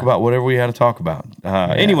 We'll talk about whatever we had to talk about.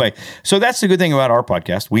 Anyway, so that's the good thing about our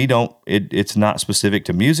podcast. We don't. It's not specific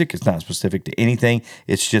to music. It's not specific to anything.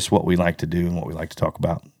 It's just what we like to do and what we like to talk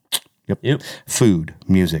about. Yep. Food,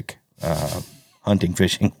 music, hunting,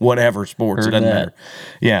 fishing, whatever, sports. It doesn't matter.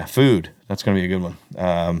 Yeah, food. That's going to be a good one.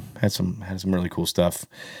 Had some really cool stuff.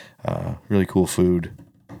 Really cool food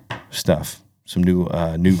stuff. Some new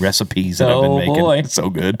recipes that I've been making. Boy. It's so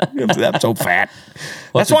good. I'm so fat.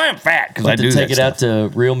 That's why I'm fat, because I do that. Take it out to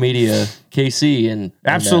Real Media KC and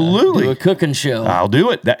absolutely do a cooking show. I'll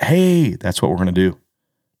do it. That's what we're going to do.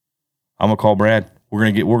 I'm going to call Brad. We're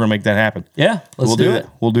gonna make that happen. Yeah, we'll do it.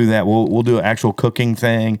 We'll do that. We'll do an actual cooking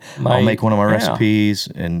thing. I'll make one of my recipes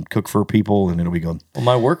and cook for people, and it'll be good. Well,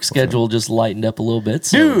 my work schedule just lightened up a little bit.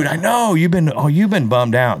 So. Dude, I know you've been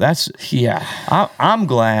bummed out. I'm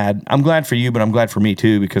glad. I'm glad for you, but I'm glad for me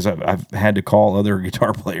too, because I've had to call other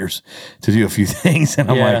guitar players to do a few things, and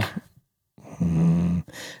I'm like,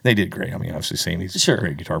 they did great. I mean, obviously, Sandy's a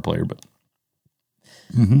great guitar player, but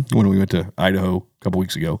when we went to Idaho a couple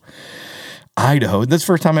weeks ago. Idaho. That's the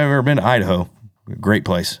first time I've ever been to Idaho. Great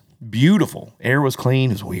place. Beautiful. Air was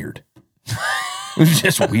clean. It was weird. It was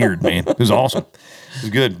just weird, man. It was awesome. It was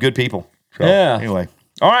good. Good people. So, anyway.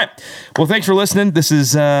 All right. Well, thanks for listening. This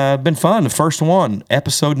has been fun. The first one.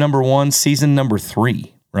 Episode number 1, season number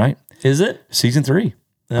 3, right? Is it? Season 3.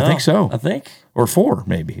 I think so. I think. Or 4,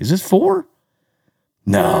 maybe. Is this 4?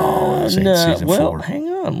 No. Season 4. Hang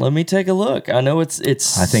on. Let me take a look. I know it's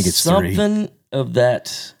I think it's something 3. Of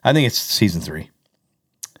that. I think it's season 3.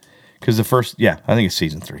 Because the first, I think it's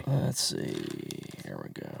season 3. Let's see. Here we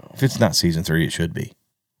go. If it's not season 3, it should be.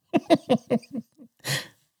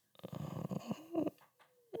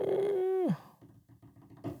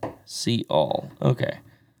 See all. Okay.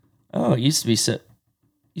 Oh, it used to be set.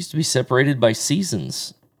 used to be separated by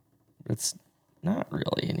seasons. It's not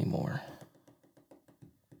really anymore.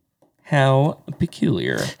 How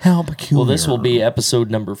peculiar. How peculiar. Well, this will be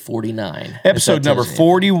episode number 49. Episode number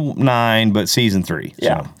 49, but season 3.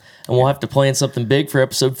 Yeah. So. And we'll have to plan something big for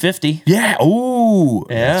episode 50. Yeah. Ooh.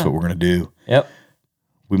 Yeah. That's what we're going to do. Yep.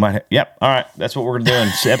 We might. Yep. All right. That's what we're going to do in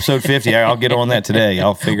episode 50. I'll get on that today.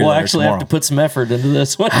 I'll figure it out We'll actually tomorrow. have to put some effort into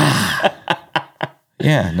this one.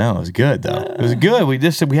 Yeah. No, it was good though. It was good. We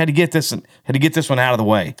had to get this one out of the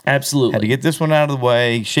way. Absolutely. Had to get this one out of the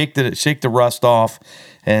way. Shake the rust off,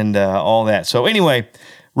 and all that. So anyway,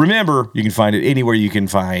 remember you can find it anywhere you can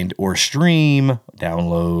find or stream,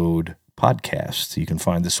 download podcasts. You can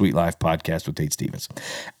find the Sweet Life Podcast with Tate Stevens,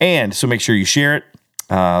 and so make sure you share it.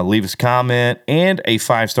 Leave us a comment and a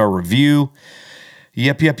 5-star review.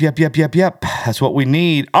 Yep. That's what we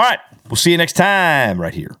need. All right. We'll see you next time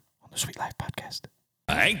right here on the Sweet Life Podcast.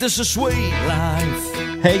 Ain't this a sweet life?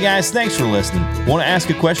 Hey guys, thanks for listening. Want to ask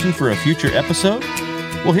a question for a future episode?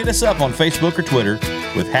 Well, hit us up on Facebook or Twitter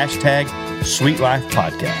with hashtag Sweet Life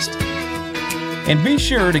Podcast. And be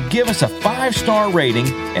sure to give us a 5-star rating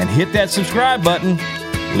and hit that subscribe button.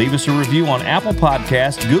 Leave us a review on Apple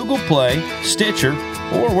Podcasts, Google Play, Stitcher,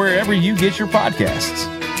 or wherever you get your podcasts.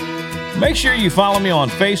 Make sure you follow me on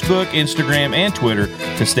Facebook, Instagram, and Twitter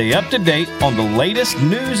to stay up to date on the latest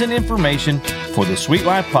news and information for the Sweet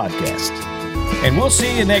Life Podcast. And we'll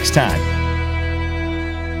see you next time.